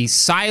the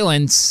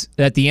silence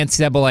that the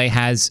NCAA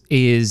has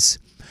is,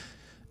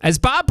 as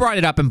Bob brought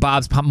it up, and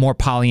Bob's more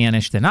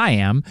Pollyannish than I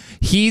am,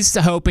 he's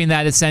hoping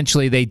that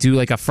essentially they do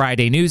like a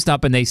Friday news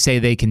dump and they say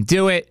they can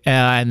do it,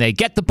 and they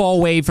get the bowl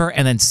waiver,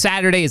 and then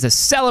Saturday is a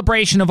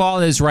celebration of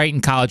all that is right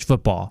in college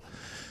football.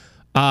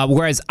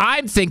 Whereas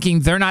I'm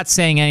thinking they're not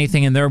saying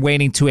anything and they're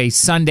waiting to a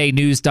Sunday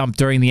news dump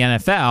during the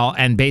NFL,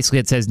 and basically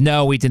it says,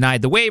 no, we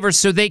denied the waiver,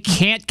 so they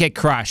can't get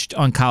crushed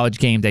on College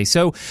Game Day.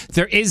 So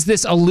there is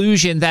this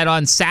illusion that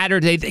on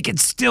Saturday they can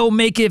still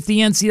make it if the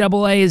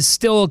NCAA is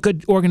still a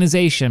good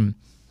organization.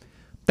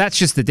 That's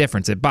just the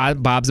difference.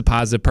 Bob's a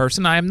positive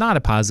person. I am not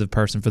a positive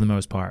person for the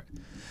most part.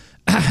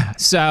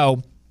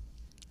 So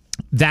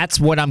that's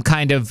what I'm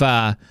kind of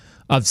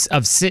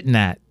sitting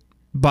at.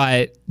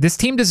 But this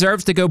team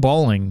deserves to go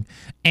bowling.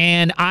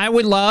 And I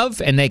would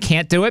love, and they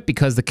can't do it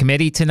because the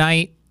committee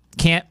tonight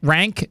can't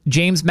rank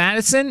James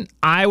Madison,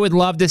 I would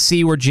love to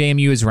see where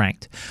JMU is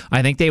ranked.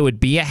 I think they would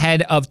be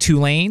ahead of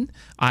Tulane.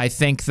 I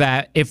think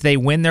that if they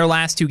win their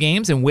last 2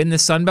 games and win the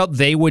Sun Belt,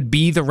 they would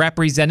be the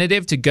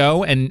representative to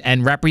go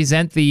and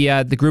represent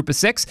the group of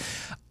 6.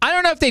 I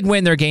don't know if they'd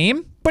win their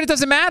game, but it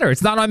doesn't matter.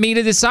 It's not on me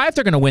to decide if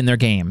they're going to win their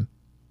game.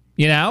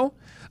 You know?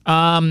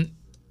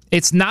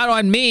 It's not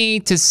on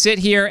me to sit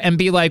here and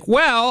be like,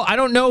 well, I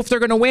don't know if they're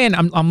going to win.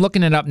 I'm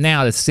looking it up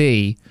now to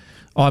see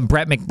on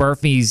Brett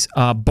McMurphy's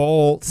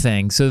bowl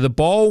thing. So the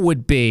bowl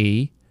would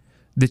be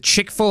the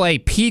Chick-fil-A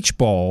Peach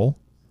Bowl,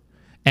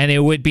 and it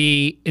would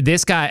be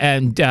this guy,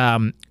 and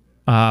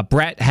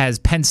Brett has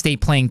Penn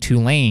State playing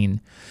Tulane.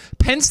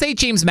 Penn State,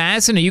 James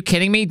Madison, are you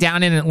kidding me?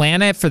 Down in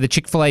Atlanta for the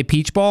Chick-fil-A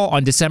Peach Bowl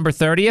on December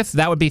 30th?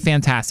 That would be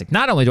fantastic.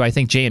 Not only do I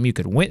think JMU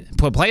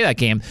could play that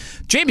game,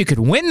 JMU could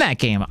win that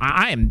game.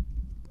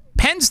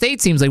 Penn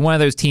State seems like one of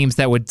those teams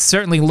that would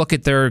certainly look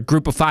at their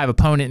group of 5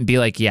 opponent and be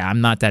like, yeah, I'm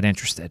not that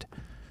interested.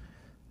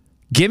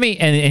 Give me,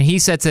 and he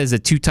sets it as a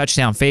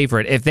 2-touchdown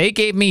favorite. If they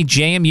gave me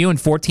JMU and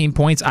 14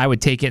 points, I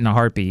would take it in a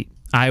heartbeat.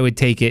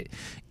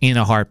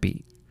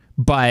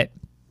 But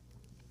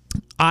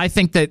I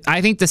think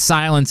the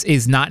silence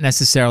is not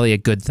necessarily a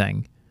good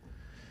thing.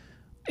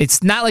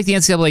 It's not like the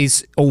NCAA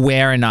is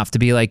aware enough to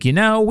be like, you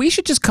know, we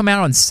should just come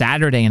out on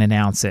Saturday and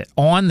announce it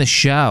on the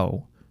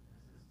show.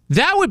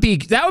 That would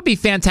be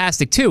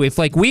fantastic too. If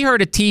like we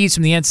heard a tease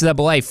from the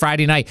NCAA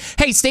Friday night,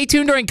 hey, stay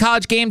tuned during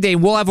College Game Day.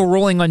 We'll have a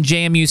ruling on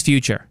JMU's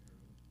future.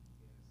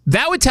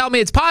 That would tell me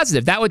it's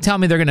positive. That would tell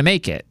me they're going to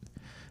make it.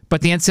 But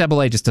the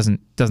NCAA just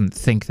doesn't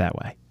think that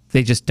way.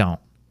 They just don't.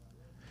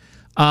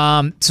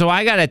 So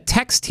I got a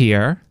text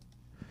here.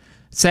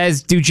 It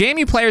says, do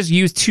JMU players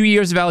use 2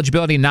 years of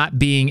eligibility not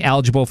being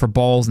eligible for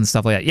bowls and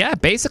stuff like that? Yeah,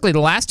 basically the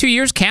last 2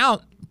 years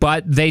count,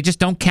 but they just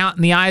don't count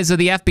in the eyes of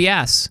the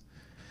FBS.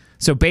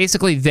 So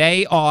basically,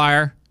 they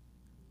are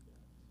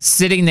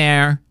sitting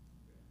there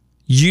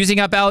using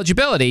up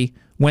eligibility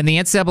when the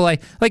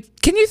NCAA...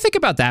 Like, can you think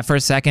about that for a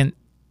second?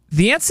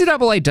 The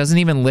NCAA doesn't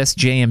even list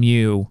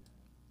JMU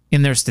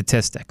in their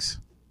statistics.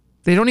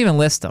 They don't even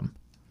list them.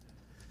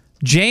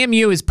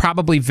 JMU is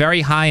probably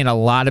very high in a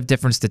lot of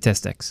different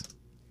statistics.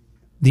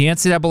 The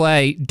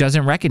NCAA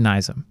doesn't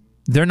recognize them.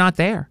 They're not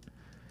there.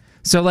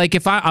 So, like,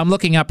 if I'm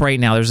looking up right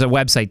now, there's a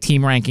website,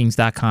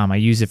 teamrankings.com. I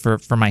use it for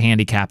my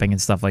handicapping and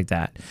stuff like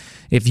that.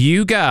 If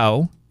you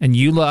go and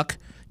you look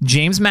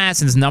James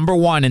Madison's number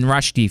 1 in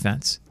rush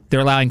defense. They're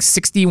allowing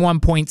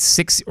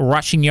 61.6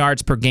 rushing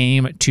yards per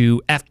game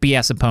to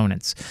FBS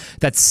opponents.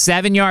 That's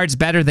 7 yards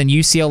better than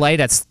UCLA.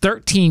 That's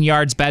 13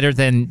 yards better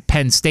than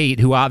Penn State,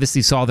 who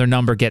obviously saw their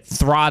number get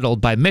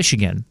throttled by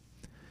Michigan.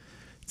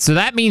 So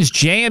that means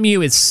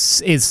JMU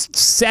is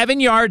 7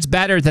 yards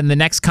better than the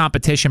next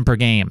competition per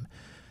game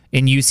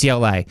in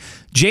UCLA.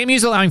 JMU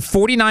is allowing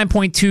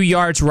 49.2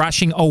 yards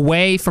rushing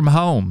away from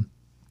home.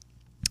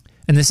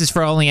 And this is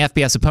for only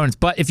FBS opponents.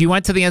 But if you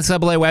went to the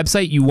NCAA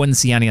website, you wouldn't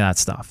see any of that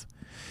stuff.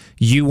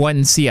 You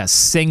wouldn't see a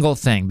single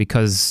thing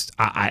because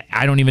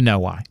I don't even know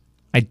why.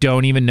 I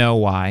don't even know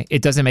why.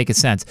 It doesn't make a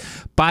sense.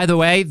 By the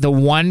way, the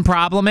one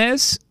problem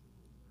is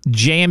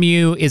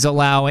JMU is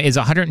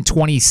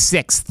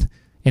 126th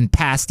in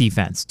pass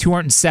defense,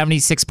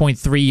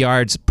 276.3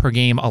 yards per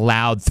game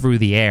allowed through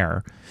the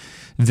air.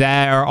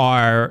 There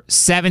are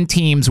 7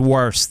 teams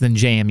worse than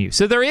JMU.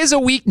 So there is a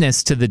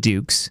weakness to the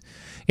Dukes.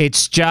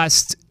 It's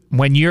just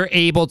when you're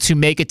able to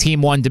make a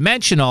team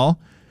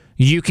one-dimensional,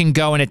 you can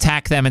go and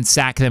attack them and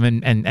sack them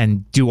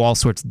and do all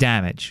sorts of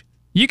damage.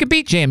 You can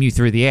beat JMU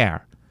through the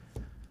air.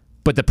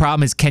 But the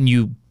problem is, can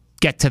you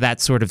get to that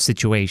sort of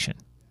situation?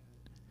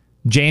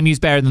 JMU's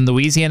better than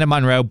Louisiana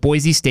Monroe,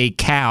 Boise State,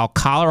 Cal,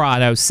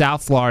 Colorado,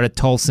 South Florida,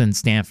 Tulsa, and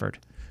Stanford.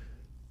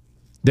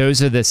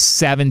 Those are the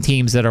 7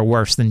 teams that are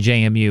worse than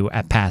JMU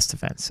at pass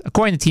defense,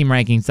 according to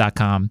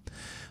TeamRankings.com.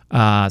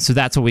 So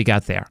that's what we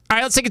got there. All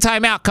right, let's take a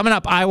timeout. Coming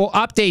up, I will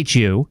update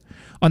you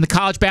on the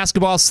college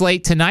basketball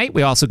slate tonight.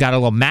 We also got a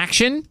little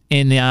action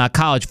in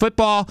college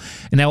football,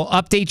 and I will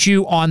update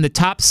you on the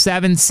top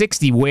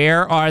 760.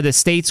 Where are the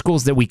state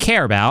schools that we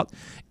care about?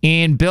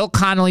 In Bill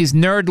Connolly's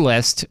Nerd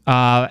List,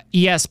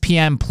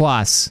 ESPN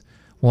Plus.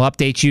 We'll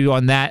update you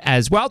on that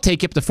as well.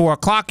 Take you up to 4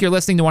 o'clock. You're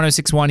listening to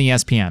 106.1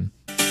 ESPN.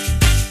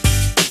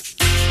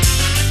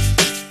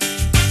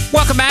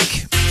 Welcome back.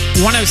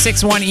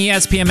 106.1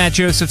 ESPN. Matt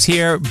Joseph's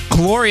here.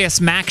 Glorious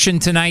action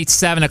tonight,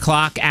 7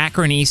 o'clock.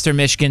 Akron, Eastern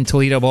Michigan,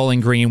 Toledo, Bowling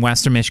Green,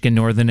 Western Michigan,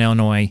 Northern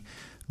Illinois.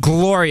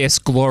 Glorious,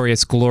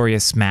 glorious,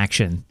 glorious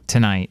action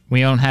tonight. We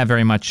don't have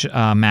very much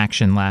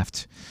action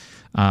left.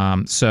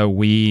 So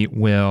we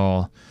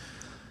will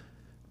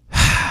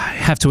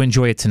have to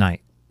enjoy it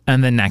tonight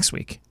and then next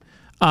week.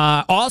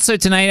 Also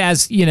tonight,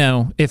 as you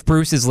know, if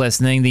Bruce is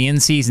listening, the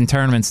in-season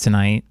tournaments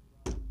tonight.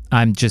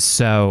 It's just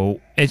so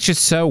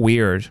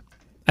weird.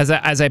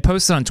 As I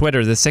posted on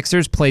Twitter, the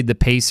Sixers played the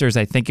Pacers,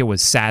 I think it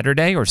was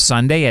Saturday or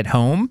Sunday at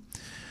home.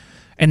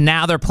 And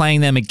now they're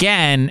playing them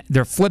again.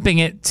 They're flipping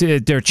it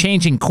they're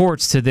changing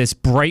courts to this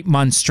bright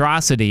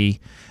monstrosity,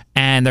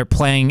 and they're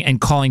playing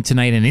and calling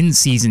tonight an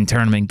in-season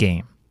tournament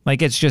game.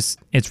 Like, it's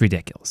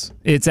ridiculous.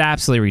 It's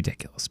absolutely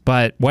ridiculous.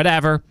 But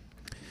whatever.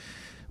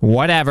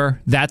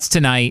 That's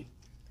tonight.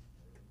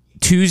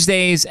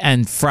 Tuesdays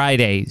and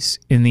Fridays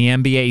in the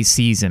NBA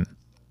season,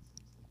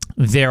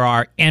 there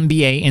are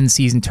NBA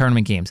in-season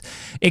tournament games.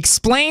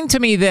 Explain to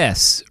me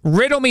this.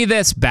 Riddle me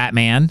this,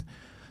 Batman.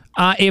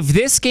 If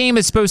this game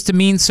is supposed to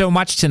mean so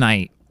much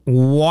tonight,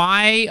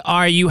 why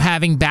are you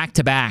having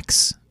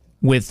back-to-backs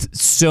with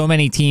so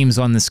many teams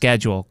on the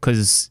schedule?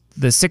 Because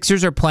the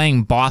Sixers are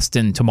playing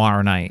Boston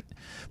tomorrow night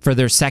for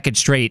their second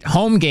straight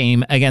home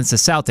game against the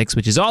Celtics,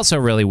 which is also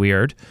really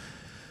weird.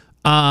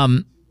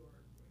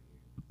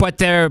 But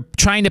they're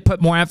trying to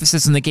put more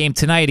emphasis on the game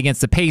tonight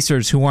against the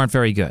Pacers, who aren't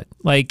very good.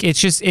 Like, it's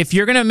just, if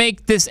you're going to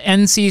make this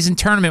end-season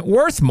tournament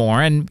worth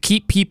more and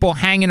keep people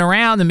hanging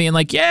around and being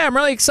like, yeah, I'm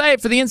really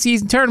excited for the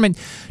end-season tournament,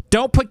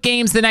 don't put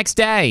games the next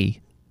day.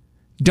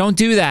 Don't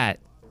do that,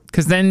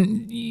 because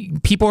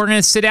then people are going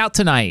to sit out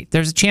tonight.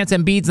 There's a chance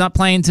Embiid's not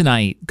playing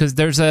tonight because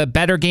there's a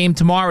better game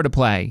tomorrow to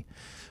play.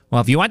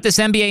 Well, if you want this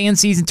NBA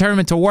in-season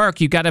tournament to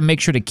work, you've got to make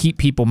sure to keep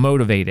people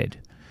motivated.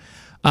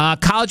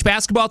 College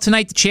basketball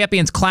tonight, the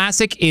Champions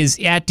Classic is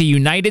at the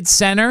United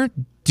Center.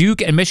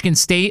 Duke and Michigan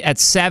State at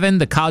 7.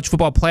 The college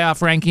football playoff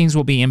rankings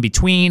will be in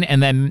between,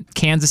 and then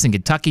Kansas and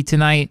Kentucky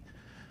tonight.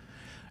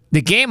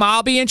 The game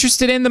I'll be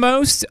interested in the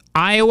most,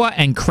 Iowa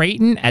and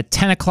Creighton at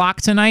 10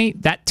 o'clock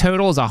tonight. That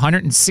total is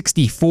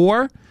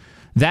 164.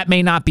 That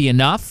may not be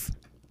enough.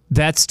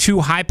 That's 2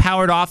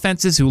 high-powered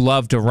offenses who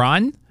love to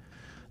run.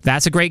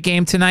 That's a great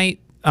game tonight.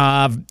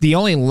 The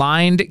only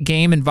lined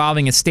game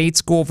involving a state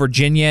school,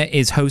 Virginia,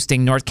 is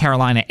hosting North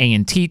Carolina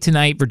A&T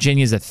tonight.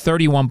 Virginia is a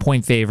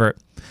 31-point favorite.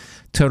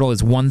 Total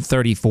is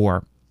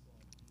 134.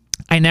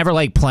 I never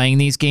like playing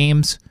these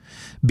games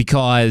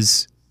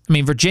because, I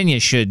mean, Virginia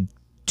should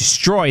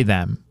destroy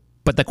them.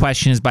 But the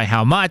question is by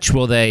how much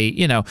will they,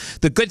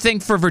 the good thing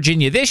for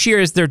Virginia this year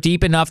is they're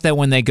deep enough that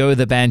when they go to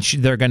the bench,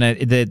 they're going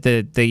to,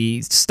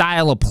 the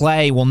style of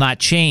play will not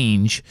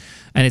change.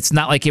 And it's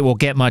not like it will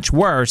get much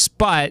worse,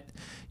 but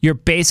you're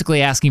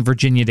basically asking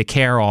Virginia to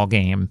care all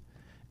game,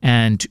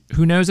 and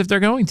who knows if they're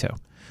going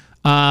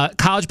to.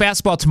 College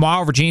basketball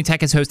tomorrow, Virginia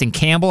Tech is hosting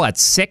Campbell at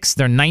 6.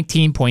 They're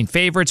 19-point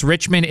favorites.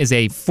 Richmond is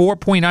a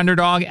 4-point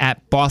underdog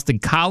at Boston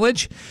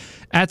College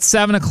at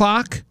 7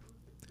 o'clock.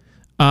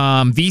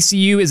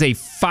 VCU is a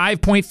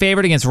 5-point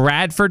favorite against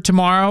Radford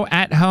tomorrow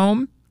at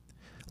home.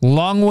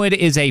 Longwood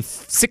is a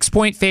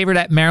 6-point favorite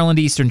at Maryland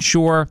Eastern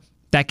Shore.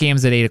 That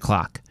game's at 8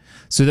 o'clock.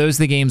 So those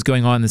are the games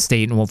going on in the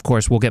state, and of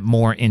course, we'll get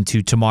more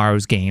into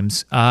tomorrow's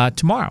games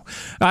tomorrow.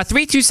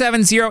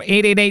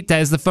 327-0888,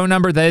 that is the phone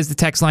number. That is the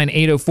text line.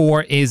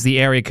 804 is the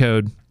area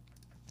code.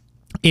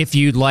 If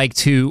you'd like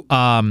to,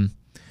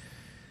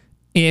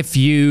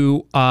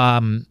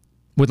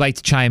 would like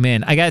to chime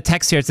in. I got a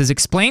text here. It says,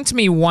 explain to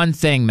me one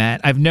thing,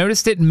 Matt. I've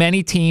noticed it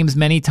many teams,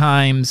 many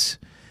times,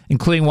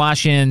 including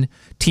Washington.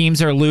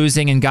 Teams are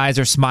losing and guys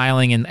are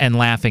smiling and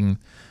laughing.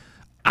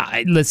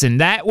 Listen,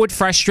 that would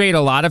frustrate a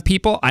lot of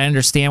people. I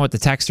understand what the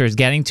texter is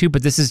getting to,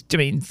 but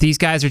these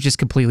guys are just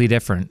completely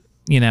different.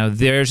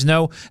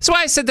 That's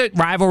why I said that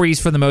rivalries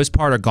for the most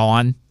part are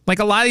gone. Like,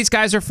 a lot of these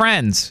guys are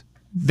friends.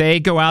 They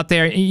go out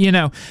there,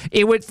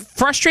 it would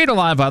frustrate a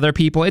lot of other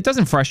people. It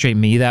doesn't frustrate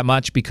me that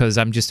much because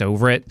I'm just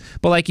over it.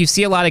 But like, you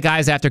see a lot of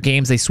guys after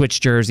games, they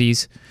switch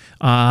jerseys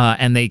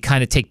and they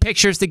kind of take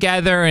pictures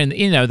together, and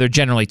they're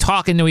generally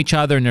talking to each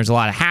other, and there's a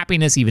lot of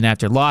happiness even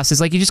after losses.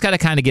 Like, you just got to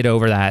kind of get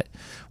over that.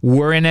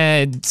 We're in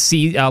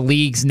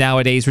leagues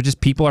nowadays where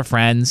just people are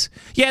friends.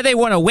 Yeah, they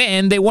want to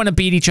win, they want to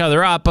beat each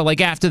other up, but like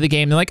after the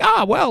game, they're like,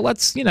 oh, well,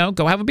 let's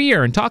go have a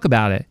beer and talk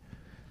about it.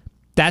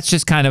 That's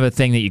just kind of a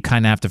thing that you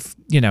kind of have to,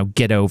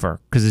 get over,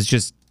 because it's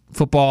just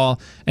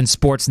football and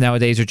sports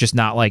nowadays are just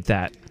not like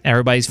that.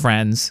 Everybody's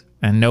friends,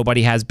 and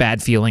nobody has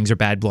bad feelings or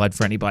bad blood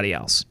for anybody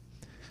else.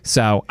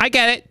 So I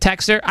get it,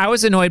 texter. I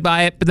was annoyed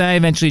by it, but then I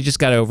eventually just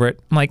got over it.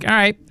 I'm like, all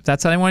right, if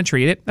that's how they want to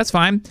treat it, that's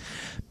fine.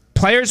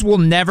 Players will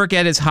never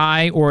get as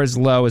high or as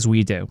low as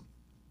we do.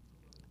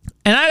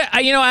 And I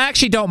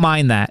actually don't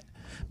mind that,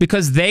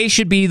 because they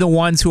should be the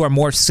ones who are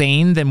more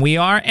sane than we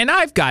are, and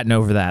I've gotten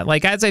over that.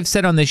 Like, as I've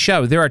said on this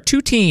show, there are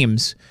two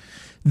teams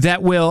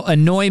that will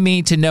annoy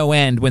me to no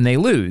end when they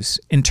lose,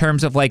 in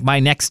terms of, like,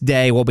 my next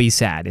day will be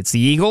sad. It's the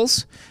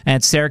Eagles, and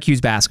it's Syracuse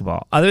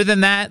basketball. Other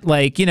than that,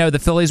 like, the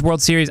Phillies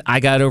World Series,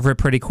 I got over it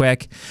pretty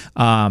quick.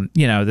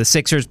 The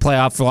Sixers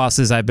playoff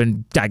losses, I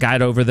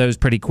got over those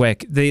pretty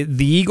quick. The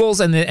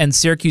Eagles and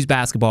Syracuse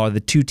basketball are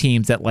the two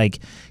teams that, like,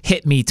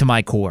 hit me to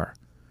my core.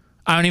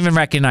 I don't even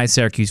recognize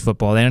Syracuse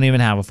football. They don't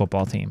even have a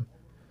football team.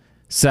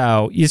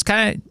 So you just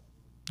kind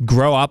of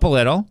grow up a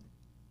little,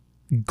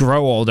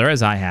 grow older,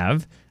 as I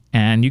have,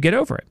 and you get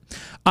over it.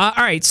 All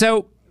right,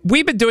 so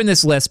we've been doing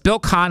this list. Bill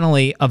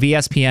Connolly of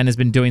ESPN has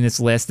been doing this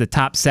list, the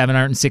top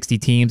 760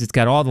 teams. It's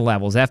got all the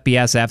levels,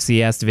 FBS,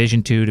 FCS, Division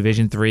II,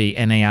 Division III,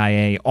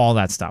 NAIA, all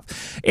that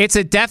stuff. It's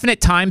a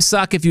definite time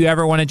suck if you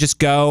ever want to just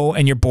go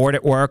and you're bored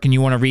at work and you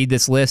want to read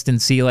this list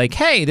and see, like,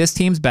 hey, this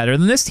team's better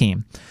than this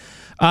team.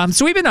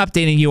 So we've been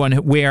updating you on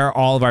where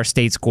all of our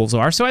state schools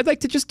are, so I'd like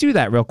to just do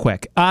that real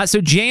quick.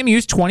 So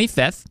JMU's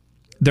 25th.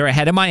 They're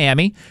ahead of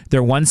Miami.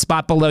 They're one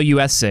spot below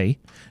USC.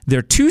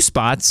 They're 2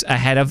 spots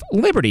ahead of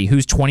Liberty,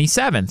 who's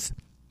 27th.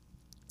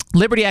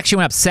 Liberty actually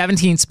went up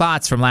 17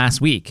 spots from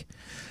last week.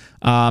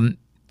 I'm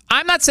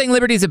not saying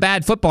Liberty's a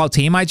bad football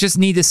team. I just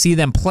need to see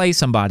them play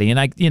somebody,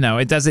 and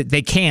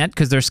they can't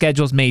because their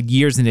schedule's made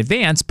years in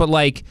advance. But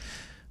like,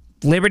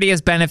 Liberty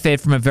has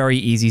benefited from a very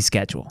easy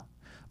schedule.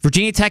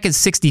 Virginia Tech is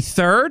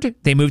 63rd.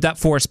 They moved up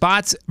 4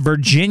 spots.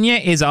 Virginia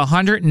is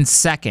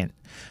 102nd.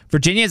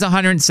 Virginia is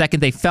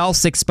 102nd. They fell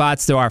 6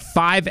 spots. There are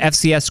 5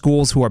 FCS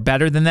schools who are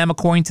better than them,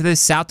 according to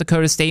this: South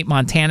Dakota State,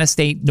 Montana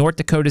State, North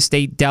Dakota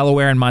State,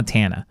 Delaware, and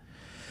Montana.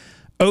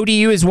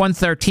 ODU is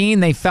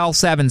 113. They fell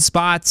 7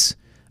 spots.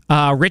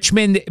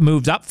 Richmond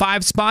moved up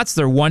 5 spots.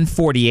 They're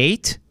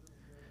 148.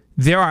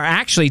 There are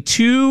actually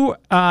 2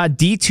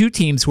 D2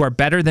 teams who are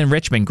better than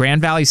Richmond: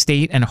 Grand Valley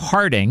State and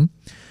Harding.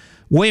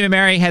 William &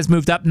 Mary has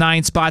moved up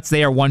 9 spots.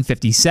 They are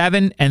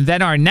 157. And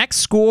then our next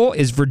school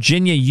is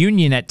Virginia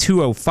Union at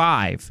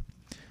 205.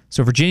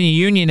 So Virginia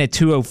Union at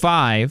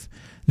 205.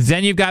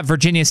 Then you've got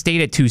Virginia State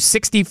at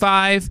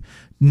 265.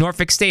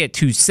 Norfolk State at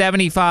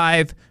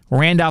 275.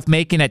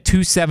 Randolph-Macon at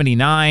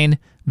 279.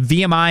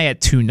 VMI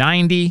at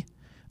 290.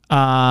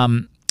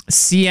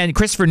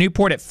 Christopher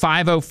Newport at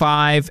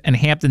 505. And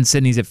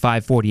Hampton-Sydney's at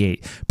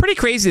 548. Pretty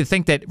crazy to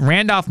think that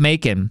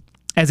Randolph-Macon,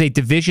 as a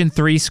Division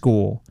III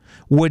school,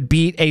 would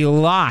beat a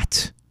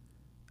lot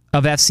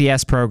of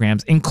FCS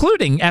programs,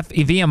 including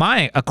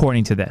VMI,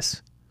 according to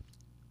this.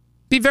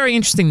 Be very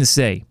interesting to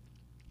see.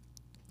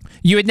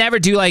 You would never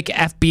do like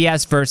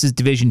FBS versus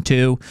Division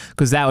II,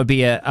 because that would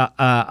be a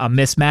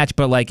mismatch.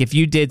 But like, if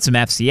you did some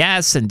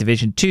FCS and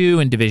Division II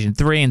and Division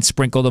III and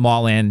sprinkled them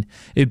all in,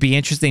 it'd be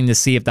interesting to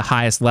see if the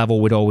highest level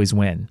would always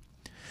win.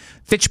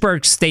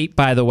 Fitchburg State,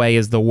 by the way,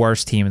 is the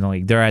worst team in the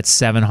league. They're at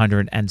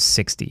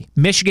 760.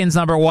 Michigan's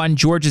number 1,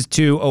 Georgia's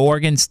 2,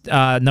 Oregon's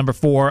number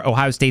 4,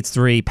 Ohio State's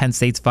 3, Penn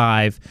State's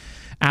 5,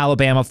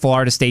 Alabama,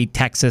 Florida State,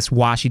 Texas,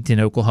 Washington,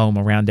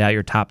 Oklahoma round out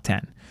your top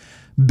 10.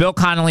 Bill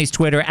Connolly's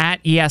Twitter,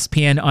 at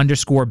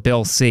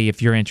ESPN_Bill C,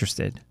 if you're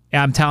interested.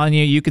 I'm telling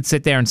you, you could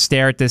sit there and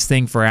stare at this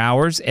thing for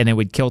hours, and it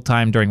would kill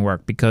time during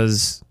work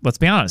because, let's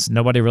be honest,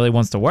 nobody really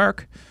wants to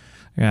work.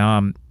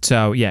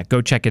 So, yeah,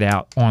 go check it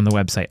out on the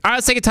website. All right,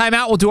 let's take a time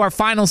out. We'll do our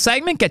final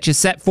segment, get you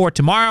set for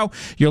tomorrow.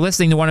 You're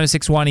listening to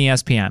 106.1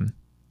 ESPN.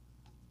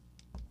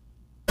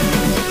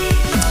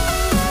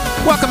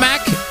 Welcome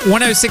back.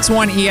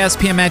 1061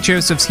 ESPN, Matt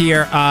Josephs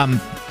here.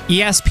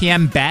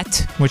 ESPN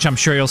Bet, which I'm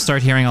sure you'll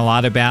start hearing a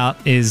lot about,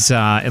 is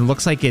it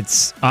looks like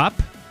it's up.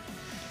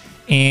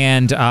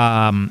 And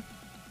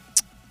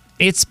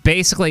it's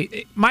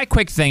basically my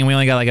quick thing. We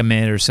only got like a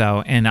minute or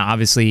so. And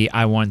obviously,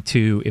 I want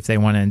to, if they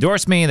want to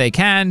endorse me, they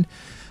can.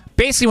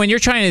 Basically, when you're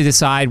trying to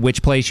decide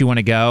which place you want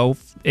to go,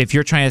 if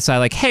you're trying to decide,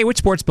 like, hey, which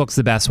sports book's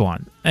the best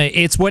one?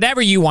 It's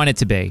whatever you want it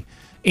to be.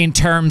 In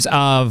terms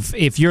of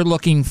if you're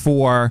looking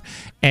for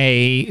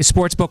a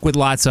sports book with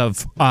lots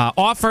of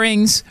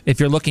offerings, if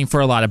you're looking for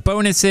a lot of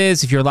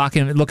bonuses, if you're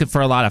looking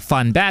for a lot of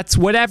fun bets,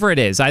 whatever it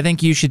is, I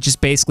think you should just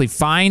basically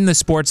find the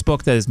sports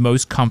book that is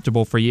most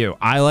comfortable for you.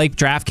 I like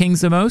DraftKings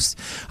the most.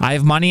 I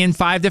have money in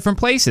 5 different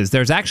places.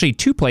 There's actually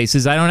 2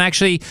 places I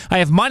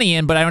have money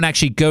in, but I don't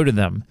actually go to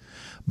them.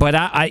 But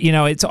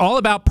it's all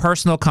about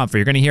personal comfort.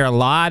 You're going to hear a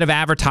lot of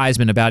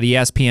advertisement about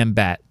ESPN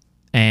Bet.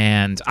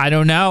 And I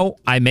don't know.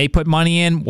 I may put money in.